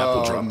 Right.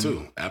 Apple dropped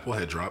too. Apple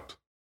had dropped.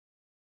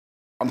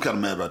 I'm kind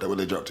of mad about that. What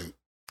they dropped to?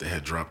 They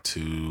had dropped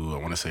to, I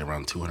want to say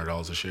around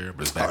 $200 a share,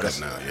 but it's back up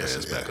now. Yeah,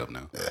 it's back up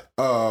now.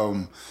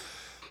 Yeah.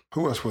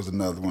 Who else was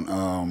another one?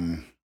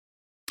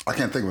 I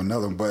can't think of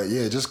another one, but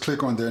yeah, just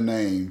click on their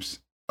names.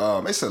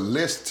 It's a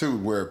list too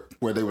where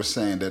they were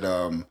saying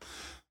that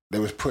they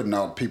was putting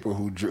out people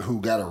who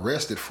got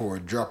arrested for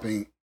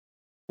dropping.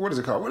 What is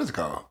it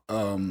called?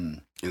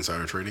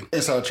 Insider trading.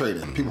 Insider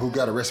trading. Mm-hmm. People who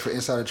got arrested for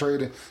insider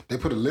trading. They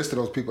put a list of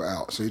those people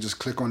out. So you just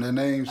click on their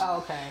names. Oh,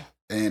 okay.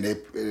 And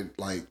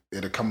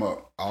it'll come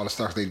up all the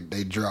stocks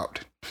they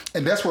dropped.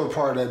 And that's what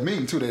part of that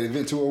meeting too, that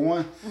Event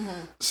 201. Mm-hmm.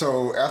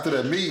 So after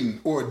that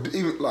meeting, or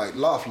even like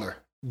Loeffler,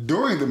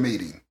 during the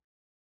meeting,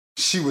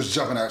 she was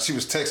jumping out. She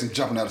was texting,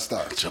 jumping out of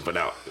stocks. Jumping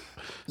out.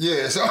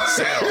 Yeah. So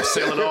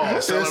sell it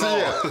all. Sell it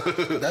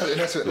all.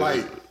 That's what,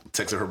 like.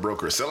 Texting her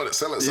broker, sell it.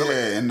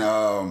 Yeah,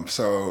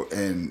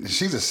 and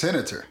she's a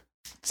senator.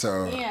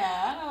 So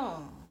yeah, I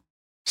don't.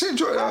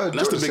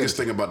 That's the biggest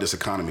thing about this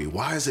economy.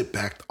 Why is it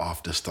backed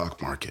off the stock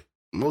market?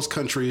 Most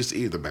countries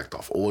either backed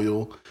off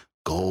oil,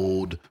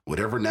 gold,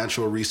 whatever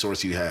natural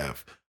resource you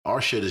have.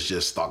 Our shit is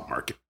just stock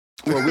market.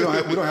 Well, we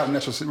don't have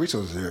natural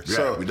resources here. Yeah,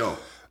 so we don't.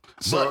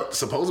 But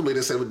supposedly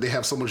they said they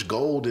have so much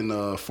gold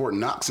in Fort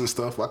Knox and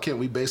stuff. Why can't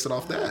we base it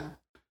off that?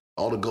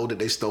 All the gold that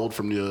they stole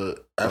from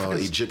the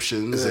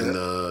Egyptians and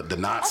the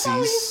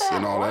Nazis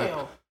and all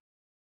that.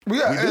 We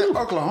got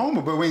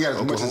Oklahoma, but we ain't got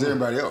as much as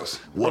everybody else.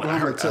 What I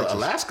heard,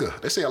 Alaska.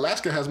 They say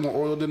Alaska has more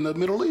oil than the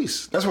Middle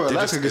East. That's where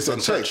Alaska gets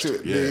that check too.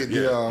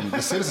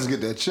 The citizens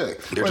get that check.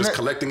 They're just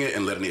collecting it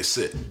and letting it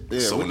sit. Yeah,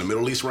 so when the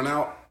Middle East run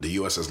out, the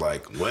U.S. is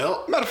like,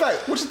 well. Matter of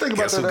fact, what you think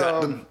about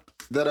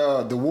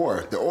the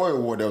war, the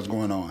oil war that was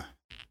going on?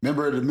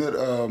 Remember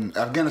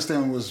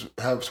Afghanistan was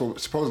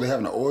supposedly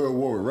having an oil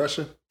war with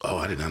Russia? Oh,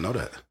 I did not know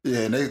that. Yeah,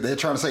 and they're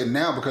trying to say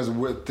now because of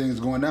what things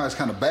are going now, it's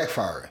kind of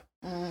backfiring.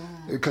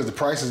 Because the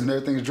prices and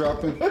everything's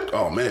dropping.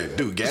 Oh, man.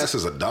 Dude, gas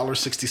is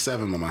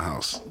 $1.67 in my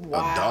house.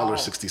 Wow.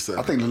 $1.67.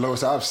 I think the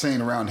lowest I've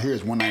seen around here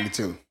is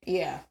 $1.92.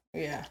 Yeah.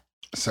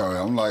 So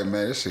I'm like,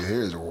 man, this shit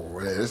here is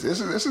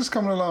this is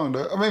coming along,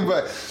 though.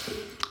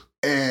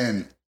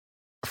 And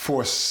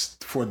for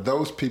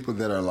those people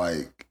that are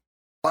like,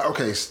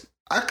 okay,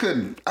 I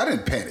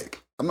didn't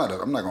panic. I'm not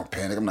gonna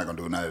panic. I'm not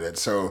gonna do none of that.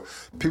 So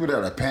people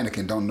that are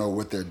panicking don't know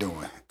what they're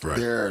doing. Right.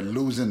 They're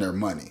losing their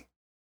money.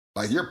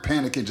 Like you're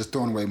panicking, just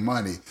throwing away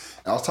money.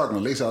 I was talking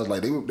to Lisa. I was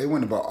like, they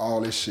went and bought all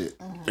this shit,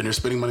 and they're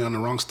spending money on the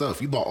wrong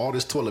stuff. You bought all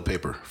this toilet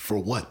paper for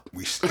what?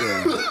 We talked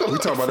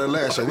about that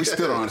last show. We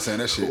still don't understand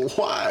that shit.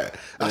 Why?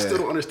 I still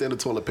don't understand the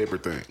toilet paper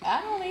thing.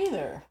 I don't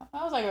either.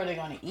 I was like, are they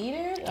going to eat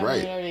it?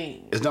 Right.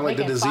 It's not like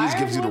the disease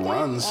gives you the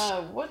runs.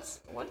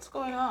 What's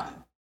going on?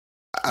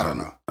 I don't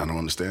know. I don't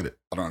understand it.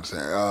 I don't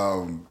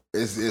understand.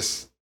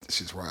 It's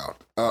she's wild.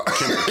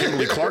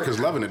 Kimberly Clark is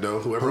loving it though.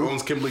 Whoever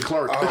owns Kimberly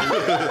Clark,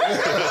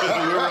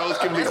 whoever owns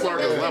Kimberly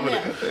Clark is loving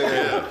it.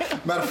 Yeah.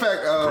 Matter of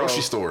fact,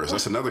 grocery stores.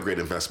 That's another great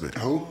investment.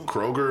 Who?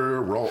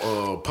 Kroger,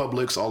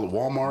 Publix, all of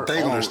Walmart.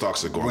 All their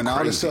stocks are going when crazy.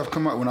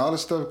 When all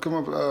this stuff come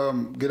up,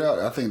 get out.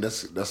 I think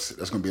that's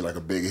gonna be like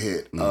a big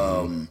hit.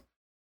 Mm-hmm.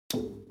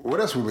 What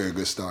else would be a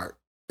good start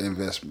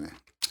investment?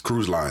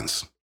 Cruise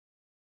lines.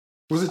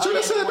 Was it you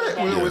that said that?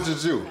 Yeah. Was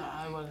it you? No,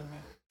 it wasn't me.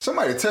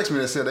 Somebody texted me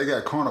that said they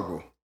got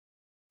Carnival.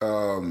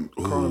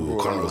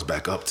 Carnival's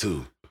back up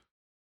too.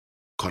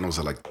 Carnival's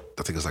at I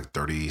think it's like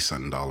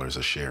 $30-something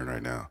a share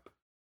right now,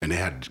 and they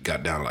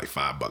got down to like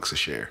 $5 a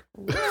share.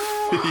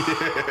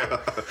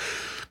 Yeah,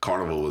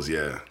 Carnival was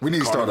We need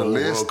to start a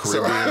list.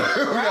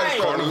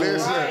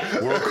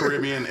 World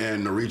Caribbean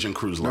and Norwegian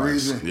Cruise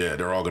Lines. Yeah,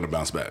 they're all going to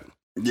bounce back.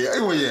 Yeah,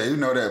 you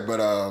know that, but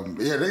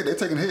they're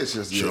taking hits.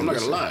 I'm not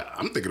gonna lie.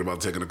 I'm thinking about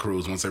taking a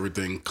cruise once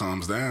everything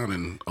calms down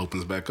and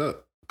opens back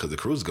up, because the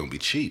cruise is gonna be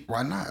cheap.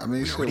 Why not? I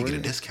mean, we get a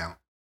discount.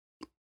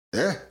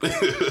 Yeah,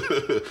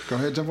 go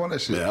ahead, jump on that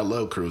shit. Yeah, I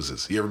love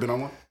cruises. You ever been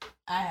on one?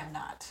 I have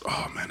not.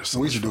 Oh man,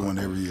 we should do one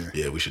every year.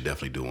 Yeah, we should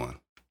definitely do one.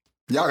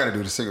 Y'all got to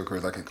do the single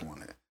cruise. I can't come on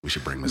that. We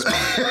should bring Miss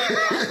Martin.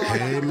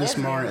 Hey, Miss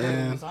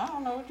Martin. I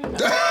don't know what you're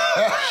doing.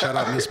 Shout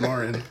out Miss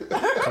Martin.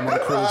 Come on a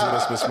cruise with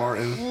us, Miss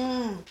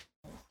Martin.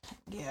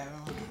 Yeah.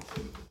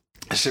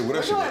 Shit, what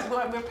else?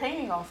 We're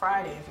painting on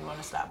Friday if you want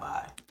to stop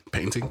by.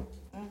 Painting?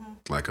 Mm-hmm.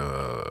 Like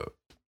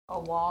A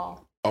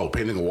wall. Oh,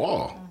 painting a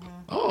wall. Mm-hmm.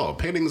 Oh,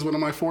 painting is one of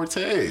my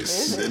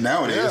fortes.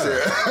 Nowadays.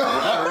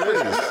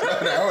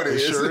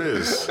 Nowadays. It sure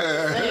is.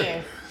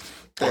 Man.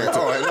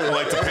 I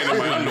like to paint in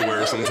my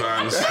underwear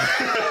sometimes.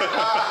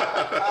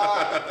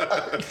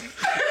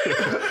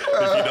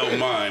 If you don't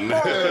mind.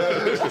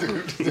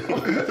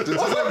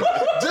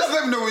 Just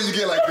let me know when you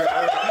get like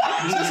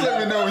that. Just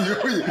let me know when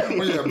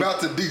you're about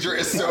to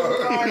de-dress. So,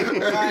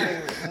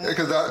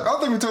 because I don't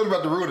think we told you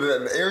about the rule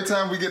that every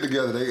time we get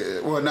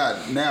together, well,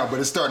 not now, but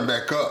it's starting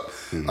back up.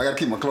 I got to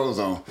keep my clothes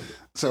on.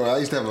 So I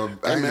used to have a.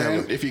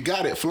 If you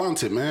got it,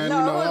 flaunt it, man. No,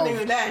 you know, I wouldn't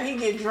do that. He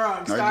get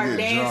drunk, start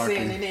dancing,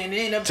 and then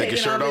end up take your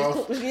shirt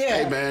off.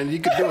 Yeah. Hey, man, you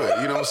can do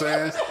it. You know what I'm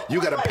saying? You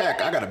got a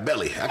pack. I got a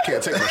belly. I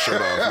can't take my shirt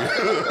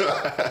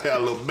off. I got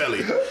a little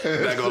belly.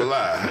 Not gonna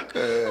lie.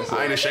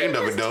 I ain't ashamed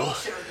of it though.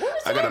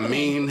 I got a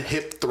mean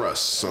hip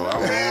thrust, so I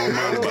don't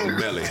mind about the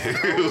belly. I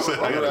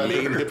got a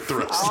mean hip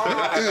thrust.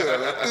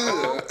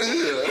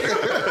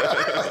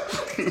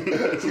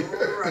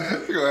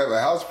 You're gonna have a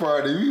house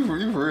party. You for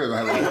real gonna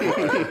have a house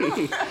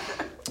party.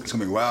 It's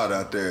gonna be wild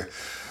out there.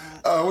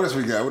 What else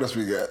we got?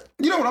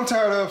 You know what I'm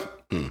tired of?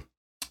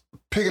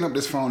 Picking up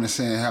this phone and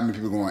saying how many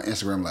people go on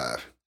Instagram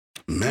Live.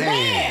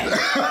 Man.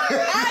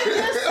 I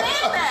just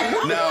said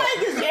that. Now,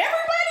 Is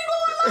everybody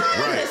going live?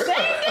 right. The same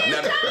day?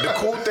 Now, the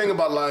cool thing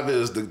about live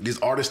is these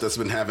artists that's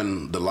been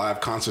having the live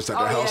concerts at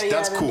their house.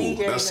 That's the cool. DJs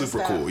That's super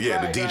and cool. stuff. Yeah,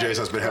 Right, the DJs right.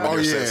 that's been having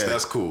their sets.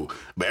 That's cool.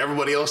 But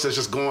everybody else that's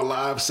just going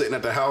live, sitting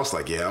at the house,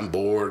 like, yeah, I'm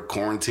bored.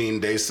 Quarantine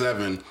day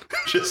 7,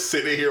 just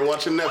sitting here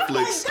watching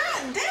Netflix.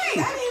 God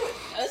dang!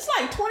 It's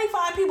like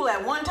 25 people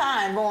at one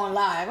time going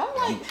live. I'm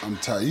like, I'm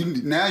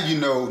tired. Now you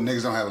know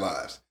niggas don't have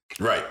lives.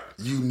 Right.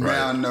 You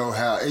now know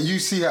how, and you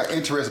see how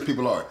interested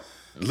people are.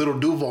 Little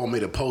Duval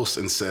made a post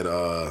and said,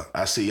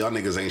 I see y'all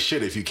niggas ain't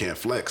shit if you can't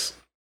flex.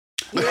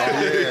 Ain't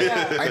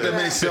that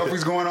many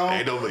selfies going on?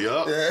 Ain't nobody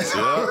up.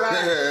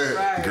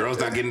 right. Girls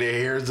not getting their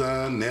hair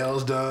done,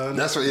 nails done.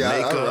 That's what.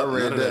 makeup, I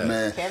read none of that,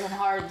 man. Kevin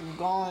Hart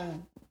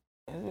going.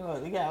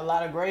 He got a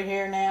lot of gray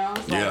hair now.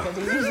 It's Yeah. because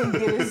he usually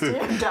get his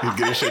hair He's dyed.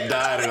 getting shit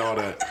dyed and all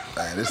that.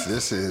 Man,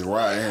 this is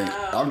why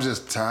I'm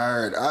just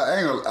tired. I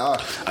ain't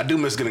gonna. I do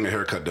miss getting a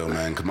haircut though,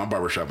 man, because my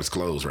barbershop is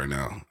closed right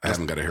now. I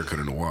haven't got a haircut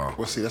in a while.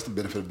 Well, see, that's the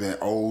benefit of being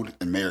old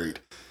and married.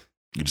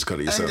 You just cut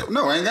it yourself.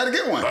 I ain't got to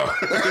get one. Oh.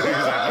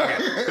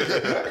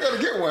 I got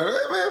to get one.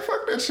 Hey, man,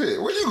 fuck that shit.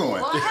 Where you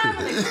going? Well, I have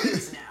an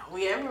excuse now.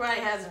 Everybody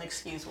has an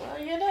excuse. Well,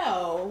 you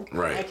know,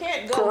 Right. I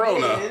can't go Corona.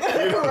 in.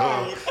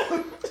 Right.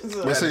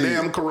 That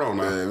damn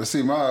Corona. Yeah, but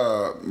see,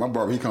 my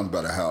barber, he comes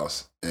by the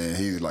house, and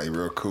he's like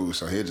real cool,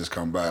 so he'll just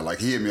come by. Like,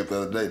 he hit me up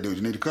the other day, dude,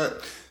 you need a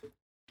cut?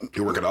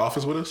 You work at the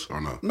office with us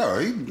or no? No.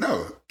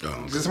 Oh,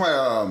 okay. This is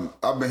my,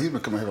 he's been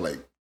coming here for like,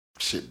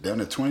 shit, down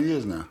to 20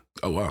 years now.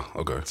 Oh, wow.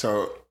 Okay.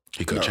 So.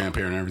 He cut champ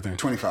hair and everything?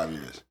 25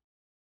 years.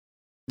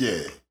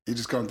 Yeah. He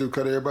just come through,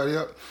 cut everybody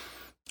up.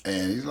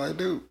 And he's like,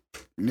 dude,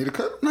 you need a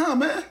cut? Nah,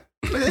 man.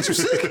 Like, ain't you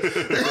sick?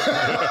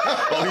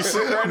 Oh, he's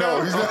sick right now?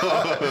 No, he's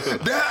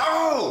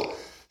not.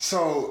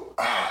 So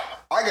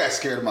I got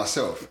scared of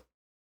myself.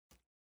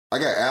 I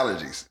got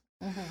allergies.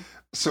 Mm-hmm.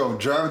 So I'm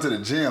driving to the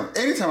gym.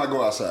 Anytime I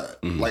go outside,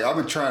 like I've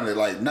been trying to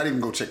like not even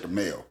go check the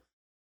mail.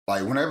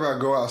 Like whenever I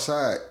go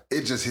outside,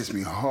 it just hits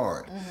me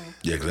hard. Mm-hmm.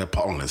 Yeah, because that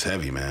pollen is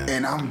heavy, man.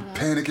 And I'm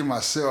panicking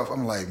myself.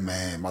 I'm like,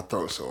 man, my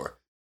throat's sore.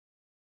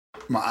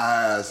 My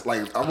eyes,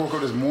 like I woke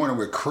up this morning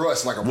with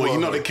crust like a Well, you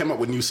know, they came up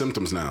with new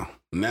symptoms now.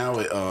 Now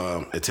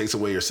it takes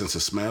away your sense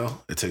of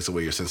smell, it takes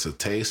away your sense of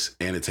taste,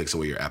 and it takes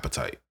away your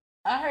appetite.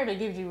 I heard it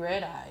gives you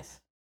red eyes.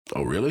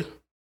 Oh, really?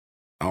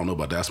 I don't know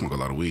about that. I smoke a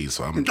lot of weed,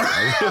 so I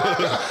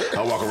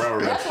walk around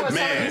with That's what that.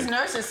 some of these Man,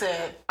 nurses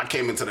said. I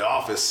came into the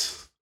office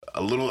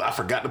I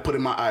forgot to put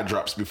in my eye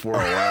drops before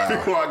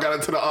I got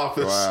into the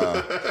office.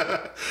 Wow.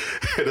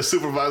 And the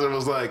supervisor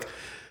was like,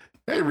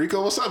 hey,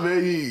 Rico, what's up,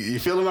 man? You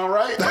feeling all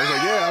right? I was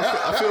like,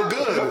 yeah, I feel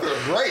good. I feel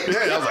great.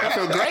 Yeah, I was like, I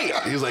feel great.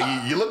 He was like,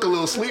 you look a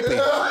little sleepy.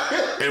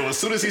 And as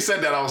soon as he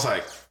said that, I was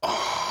like,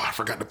 oh, I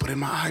forgot to put in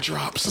my eye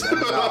drops.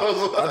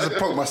 I just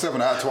poked myself in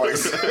the eye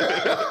twice.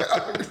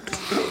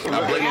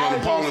 I blame it on the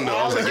pollen, though.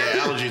 I was like, yeah,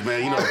 allergies,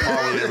 man. You know,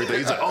 pollen and everything.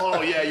 He's like,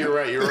 oh, yeah, you're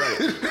right.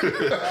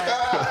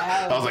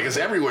 I was like, it's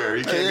everywhere.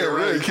 You can't get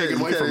around. You can't get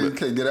away from You it.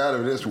 can't get out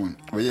of this one.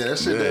 But yeah, that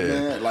shit,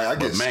 man. Like I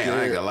get scared.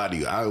 I ain't gonna lie to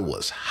you. I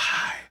was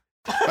high.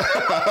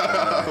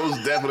 I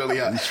was definitely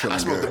high. I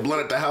smoked the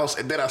blunt at the house,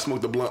 and then I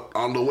smoked the blunt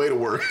on the way to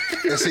work.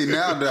 And see,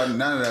 now that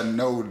I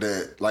know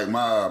that, like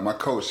my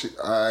coach,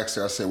 I asked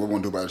her, I said, what we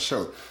want to do about the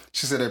show?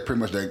 She said that pretty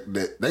much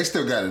they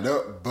still got it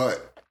up,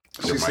 but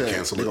she said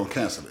they're going to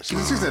cancel it. She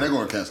said they're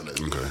going to cancel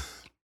it. Okay.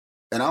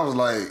 And I was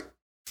like,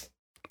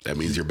 that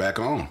means you're back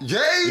on. yay!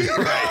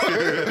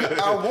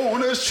 I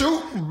want to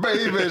shoot,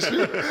 baby,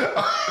 shoot.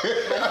 But he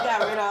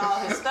got rid of all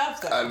his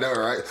stuff, though. I know,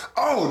 right?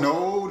 Oh,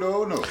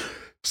 no.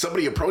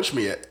 Somebody approached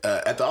me at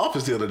the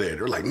office the other day.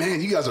 They're like,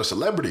 man, you guys are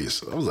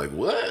celebrities. I was like,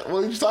 what?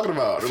 What are you talking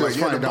about? They're Feels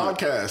like, funny, the don't it?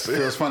 podcast.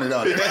 Feels funny,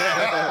 don't it?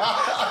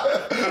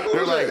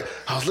 They're like,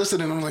 I was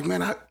listening. I'm like,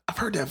 man, I've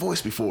heard that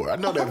voice before. I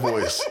know that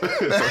voice. Yeah,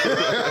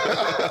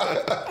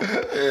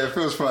 it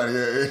feels funny.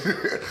 Yeah.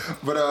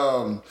 But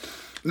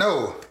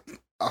No,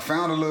 I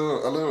found a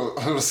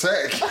little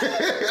sack.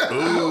 Ooh,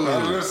 a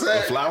little sack.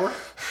 A flour?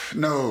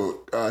 No,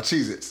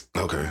 Cheez-Its.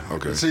 Okay.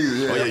 Cheez-Its,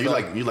 yeah. Oh yeah,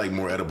 flour. you like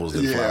more edibles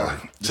than Yeah.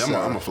 flour. See, So-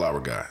 I'm a flour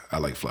guy. I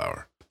like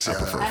flour. I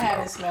prefer I flour.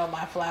 haven't smelled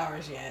my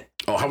flowers yet.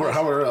 Oh, how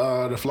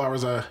are the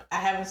flowers? I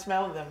haven't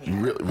smelled them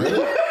yet.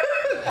 Really?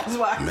 That's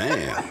why.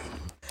 Man.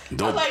 I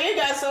Don't, was like, it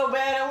got so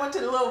bad. I went to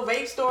the little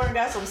vape store and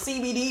got some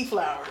CBD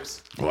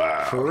flowers.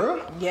 wow. For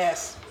real?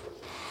 Yes.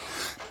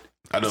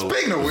 I know.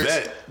 Speaking of which,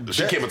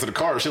 she came into the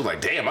car. She was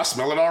like, "Damn, I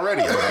smell it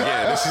already." I was like,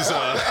 yeah,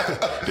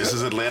 this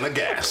is Atlanta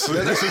gas.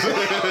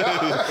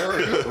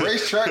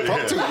 Racetrack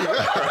pump two.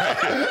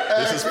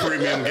 This is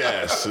premium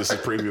gas.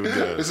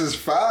 This is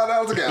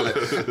 $5 a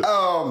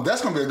gallon.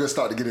 That's gonna be a good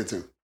start to get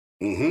into.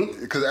 Mm-hmm.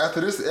 Because after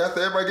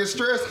everybody gets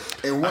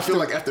stressed, and I feel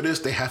like after this,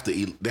 they have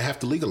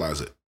to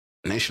legalize it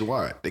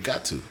nationwide. They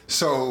got to.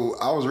 So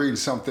I was reading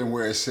something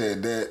where it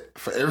said that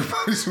for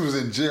everybody who was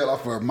in jail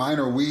off of a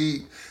minor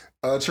weed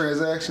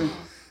transaction,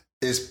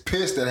 is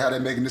pissed at how they're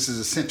making this as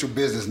essential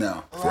business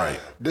now. Right.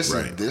 This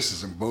is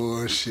some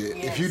bullshit.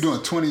 If you're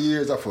doing 20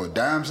 years off of a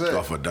dime set,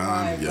 Off a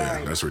dime,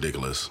 Right. that's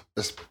ridiculous.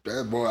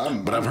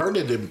 But I've heard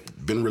that they've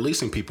been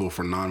releasing people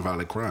for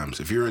nonviolent crimes.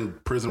 If you're in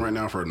prison right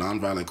now for a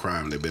nonviolent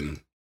crime, they've been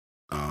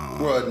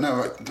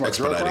drug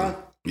expediting. crime?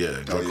 Yeah,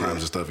 drug crimes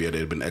and stuff. Yeah,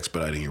 they've been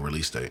expediting your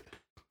release date.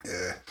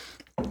 Yeah,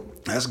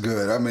 that's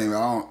good. I mean,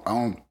 I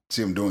don't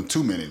see them doing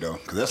too many though,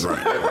 because that's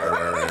Right.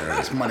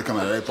 That's money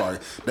coming out of their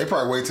pocket. They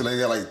probably wait till they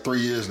got like 3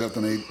 years left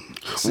and they.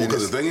 Well,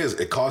 because the thing is,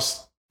 it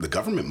costs the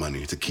government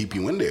money to keep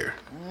you in there.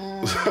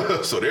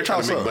 So they're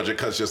trying to make budget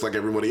cuts just like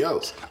everybody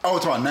else. Oh,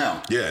 it's about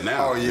now. Yeah,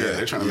 now. Oh, yeah.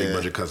 They're trying to make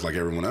budget cuts like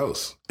everyone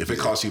else. If it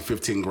costs you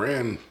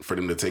 $15,000 for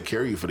them to take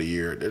care of you for the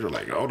year, they're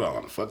like, hold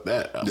on, fuck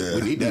that. Yeah.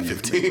 We need that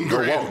 $15,000. Go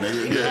walk,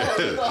 nigga. Yeah.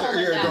 You go home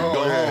Yeah, now. go home.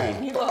 Go Yeah.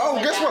 home. You go Oh,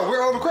 home guess now. what?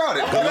 We're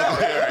overcrowded. Get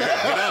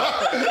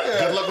out.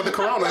 Good luck with the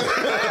corona.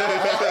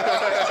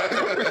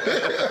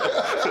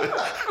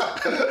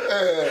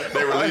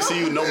 They releasing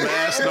you, no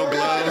mask, no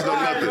gloves, no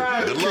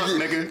nothing. Good luck,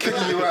 nigga.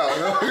 Kicking you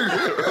out.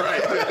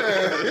 Right.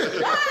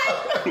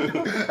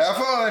 Have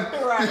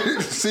fun.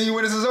 Right. See you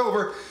when this is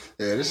over.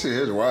 Yeah, this shit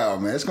is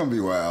wild, man. It's gonna be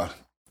wild.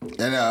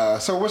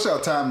 And so, what's your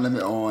time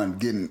limit on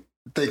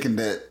thinking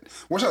that?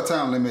 What's your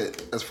time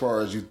limit as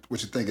far as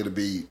what you think it'll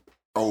be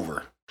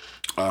over?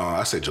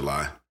 I say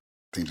July.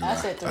 I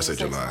said 3 I to said 6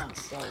 July.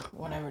 months, so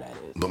whenever that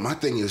is. But my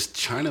thing is,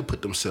 China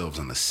put themselves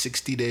on a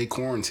 60-day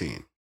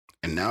quarantine,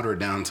 and now they're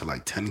down to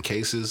like 10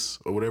 cases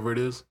or whatever it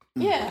is.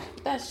 Yeah,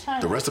 that's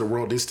China. The rest of the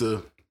world needs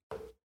to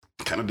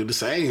kind of do the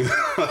same.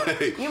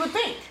 Like, You would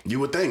think. you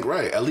would think,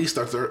 right? At least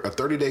a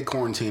 30-day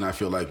quarantine, I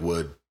feel like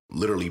would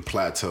literally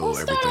plateau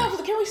Let's start everything.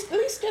 off. Can we at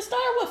least just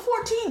start with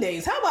 14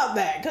 days? How about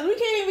that? Because we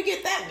can't even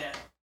get that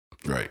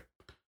done. Right.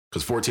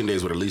 Because 14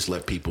 days would at least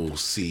let people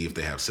see if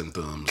they have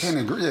symptoms. Can't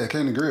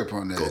agree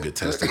upon that. Go get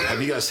tested.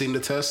 Have you guys seen the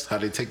test? How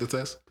they take the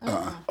test?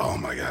 Oh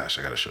my gosh,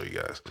 I gotta show you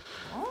guys.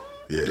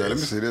 Yeah, Yeah, let me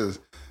see this.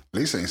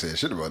 Lisa ain't saying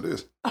shit about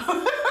this.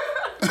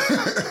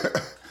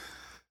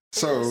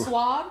 So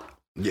Swab?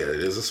 Yeah,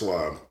 it is a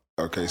swab.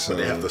 okay, so But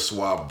they have to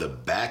swab the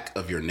back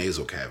of your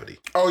nasal cavity.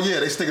 oh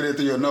yeah, they stick it in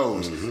through your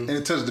nose Mm-hmm. and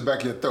it touches the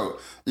back of your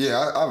throat.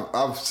 Yeah,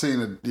 I've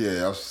seen it.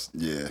 Yeah,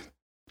 yeah.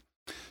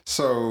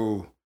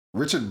 So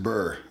Richard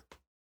Burr,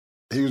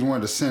 he was one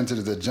of the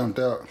senators that jumped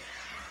out.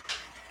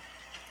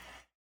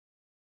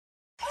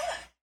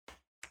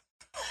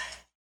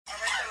 All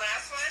right, the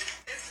last one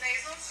is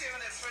nasal too,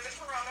 and it's for the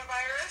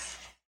coronavirus.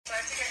 So I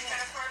have to get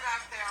kind of far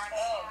back there.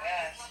 Oh,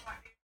 gosh.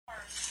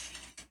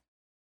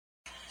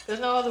 There's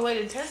no other way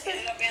to test it?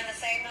 It'll be on the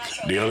same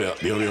nostril.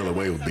 The only other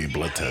way would be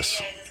blood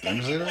tests. Let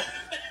me see that.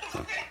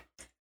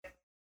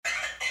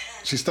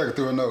 She stuck it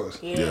through her nose.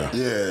 Yeah.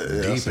 Yeah,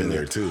 I Deep see in that.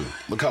 there too.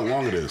 Look how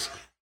long it is.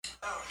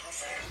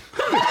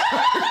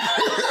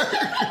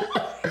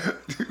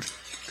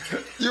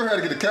 You ever had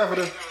to get a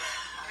catheter?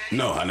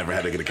 No, I never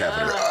had to get a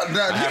catheter. Nah,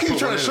 I you have keep put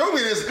trying one to in. show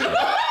me this.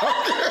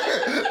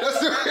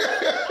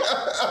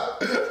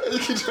 You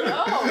keep trying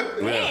Oh,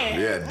 man.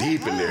 Yeah,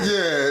 deep in there.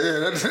 yeah,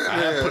 that's, I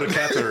have yeah. put a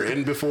catheter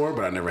in before,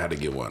 but I never had to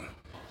get one.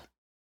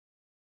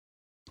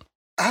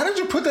 How did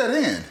you put that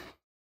in?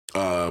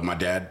 My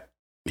dad,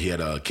 he had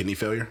a kidney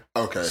failure.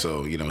 Okay.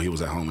 So, he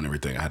was at home and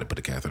everything. I had to put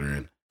a catheter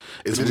in.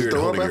 It's Did you weird throw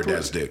up holding your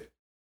afterwards? dad's dick.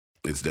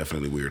 It's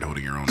definitely weird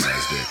holding your own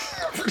dad's dick.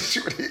 I'm pretty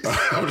sure it is.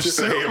 I'm just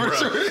saying, bro.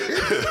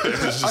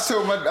 I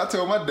told my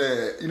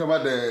dad, my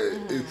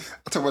dad,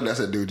 I told my dad, I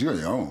said, dude, you're on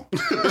your own.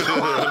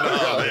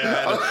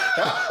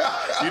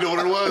 You know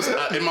what it was?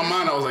 In my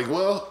mind, I was like,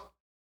 well,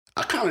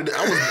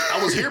 I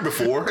was here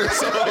before.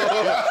 So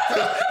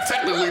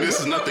technically, this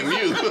is nothing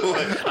new.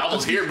 Like, I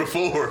was here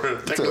before.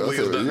 Technically,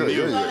 it's nothing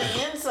new. On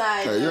the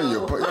inside, Hey, you're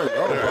your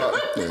own.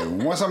 Yeah,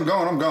 once I'm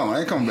gone. I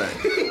ain't coming back.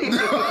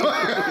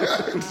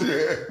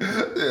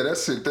 yeah,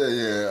 that's it there.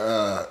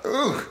 Yeah.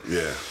 Ooh.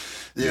 Yeah.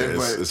 Yeah,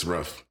 but it's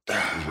rough.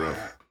 It's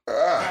rough.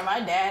 Yeah, my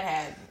dad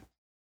had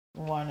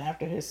one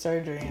after his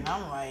surgery, and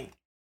I'm like,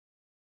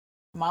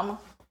 Mama,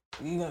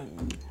 you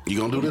You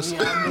gonna do this?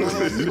 I'm doing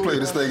this. You play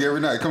this thing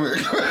every night. Come here.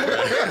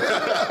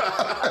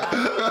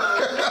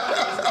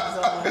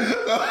 So,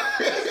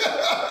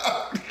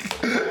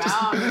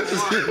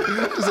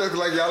 Just look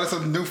like y'all in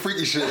some new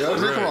freaky shit. Yo.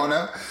 Right. Come on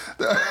now.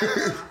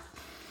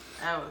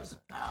 That was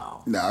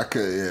no. Nah, I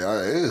could.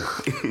 Yeah,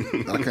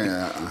 I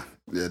can't.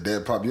 Yeah,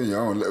 Dad, Pop, you on your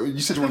own.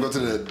 You said you want to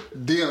go to the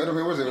DM. I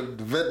mean, what is it?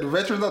 The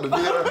veterans or the VA?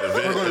 Want to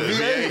go to the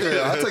VA?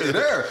 Yeah, I'll take you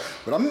there.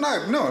 But I'm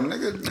not. No,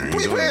 nigga.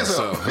 Put your pants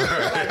up.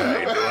 I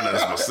ain't doing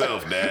this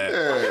myself, Dad.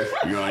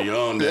 Yeah. You're on your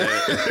own, Dad.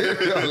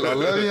 I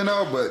love you,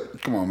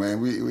 but come on, man.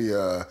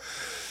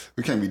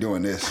 We can't be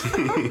doing this.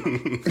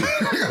 When's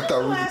the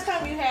last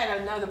time you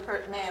had another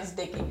man's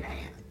dick in your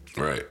hand?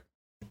 Right.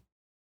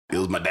 It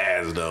was my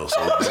dad's though,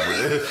 so it's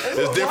different.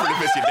 It's different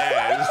if it's your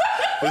dad's.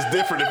 It's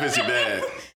different if it's your dad.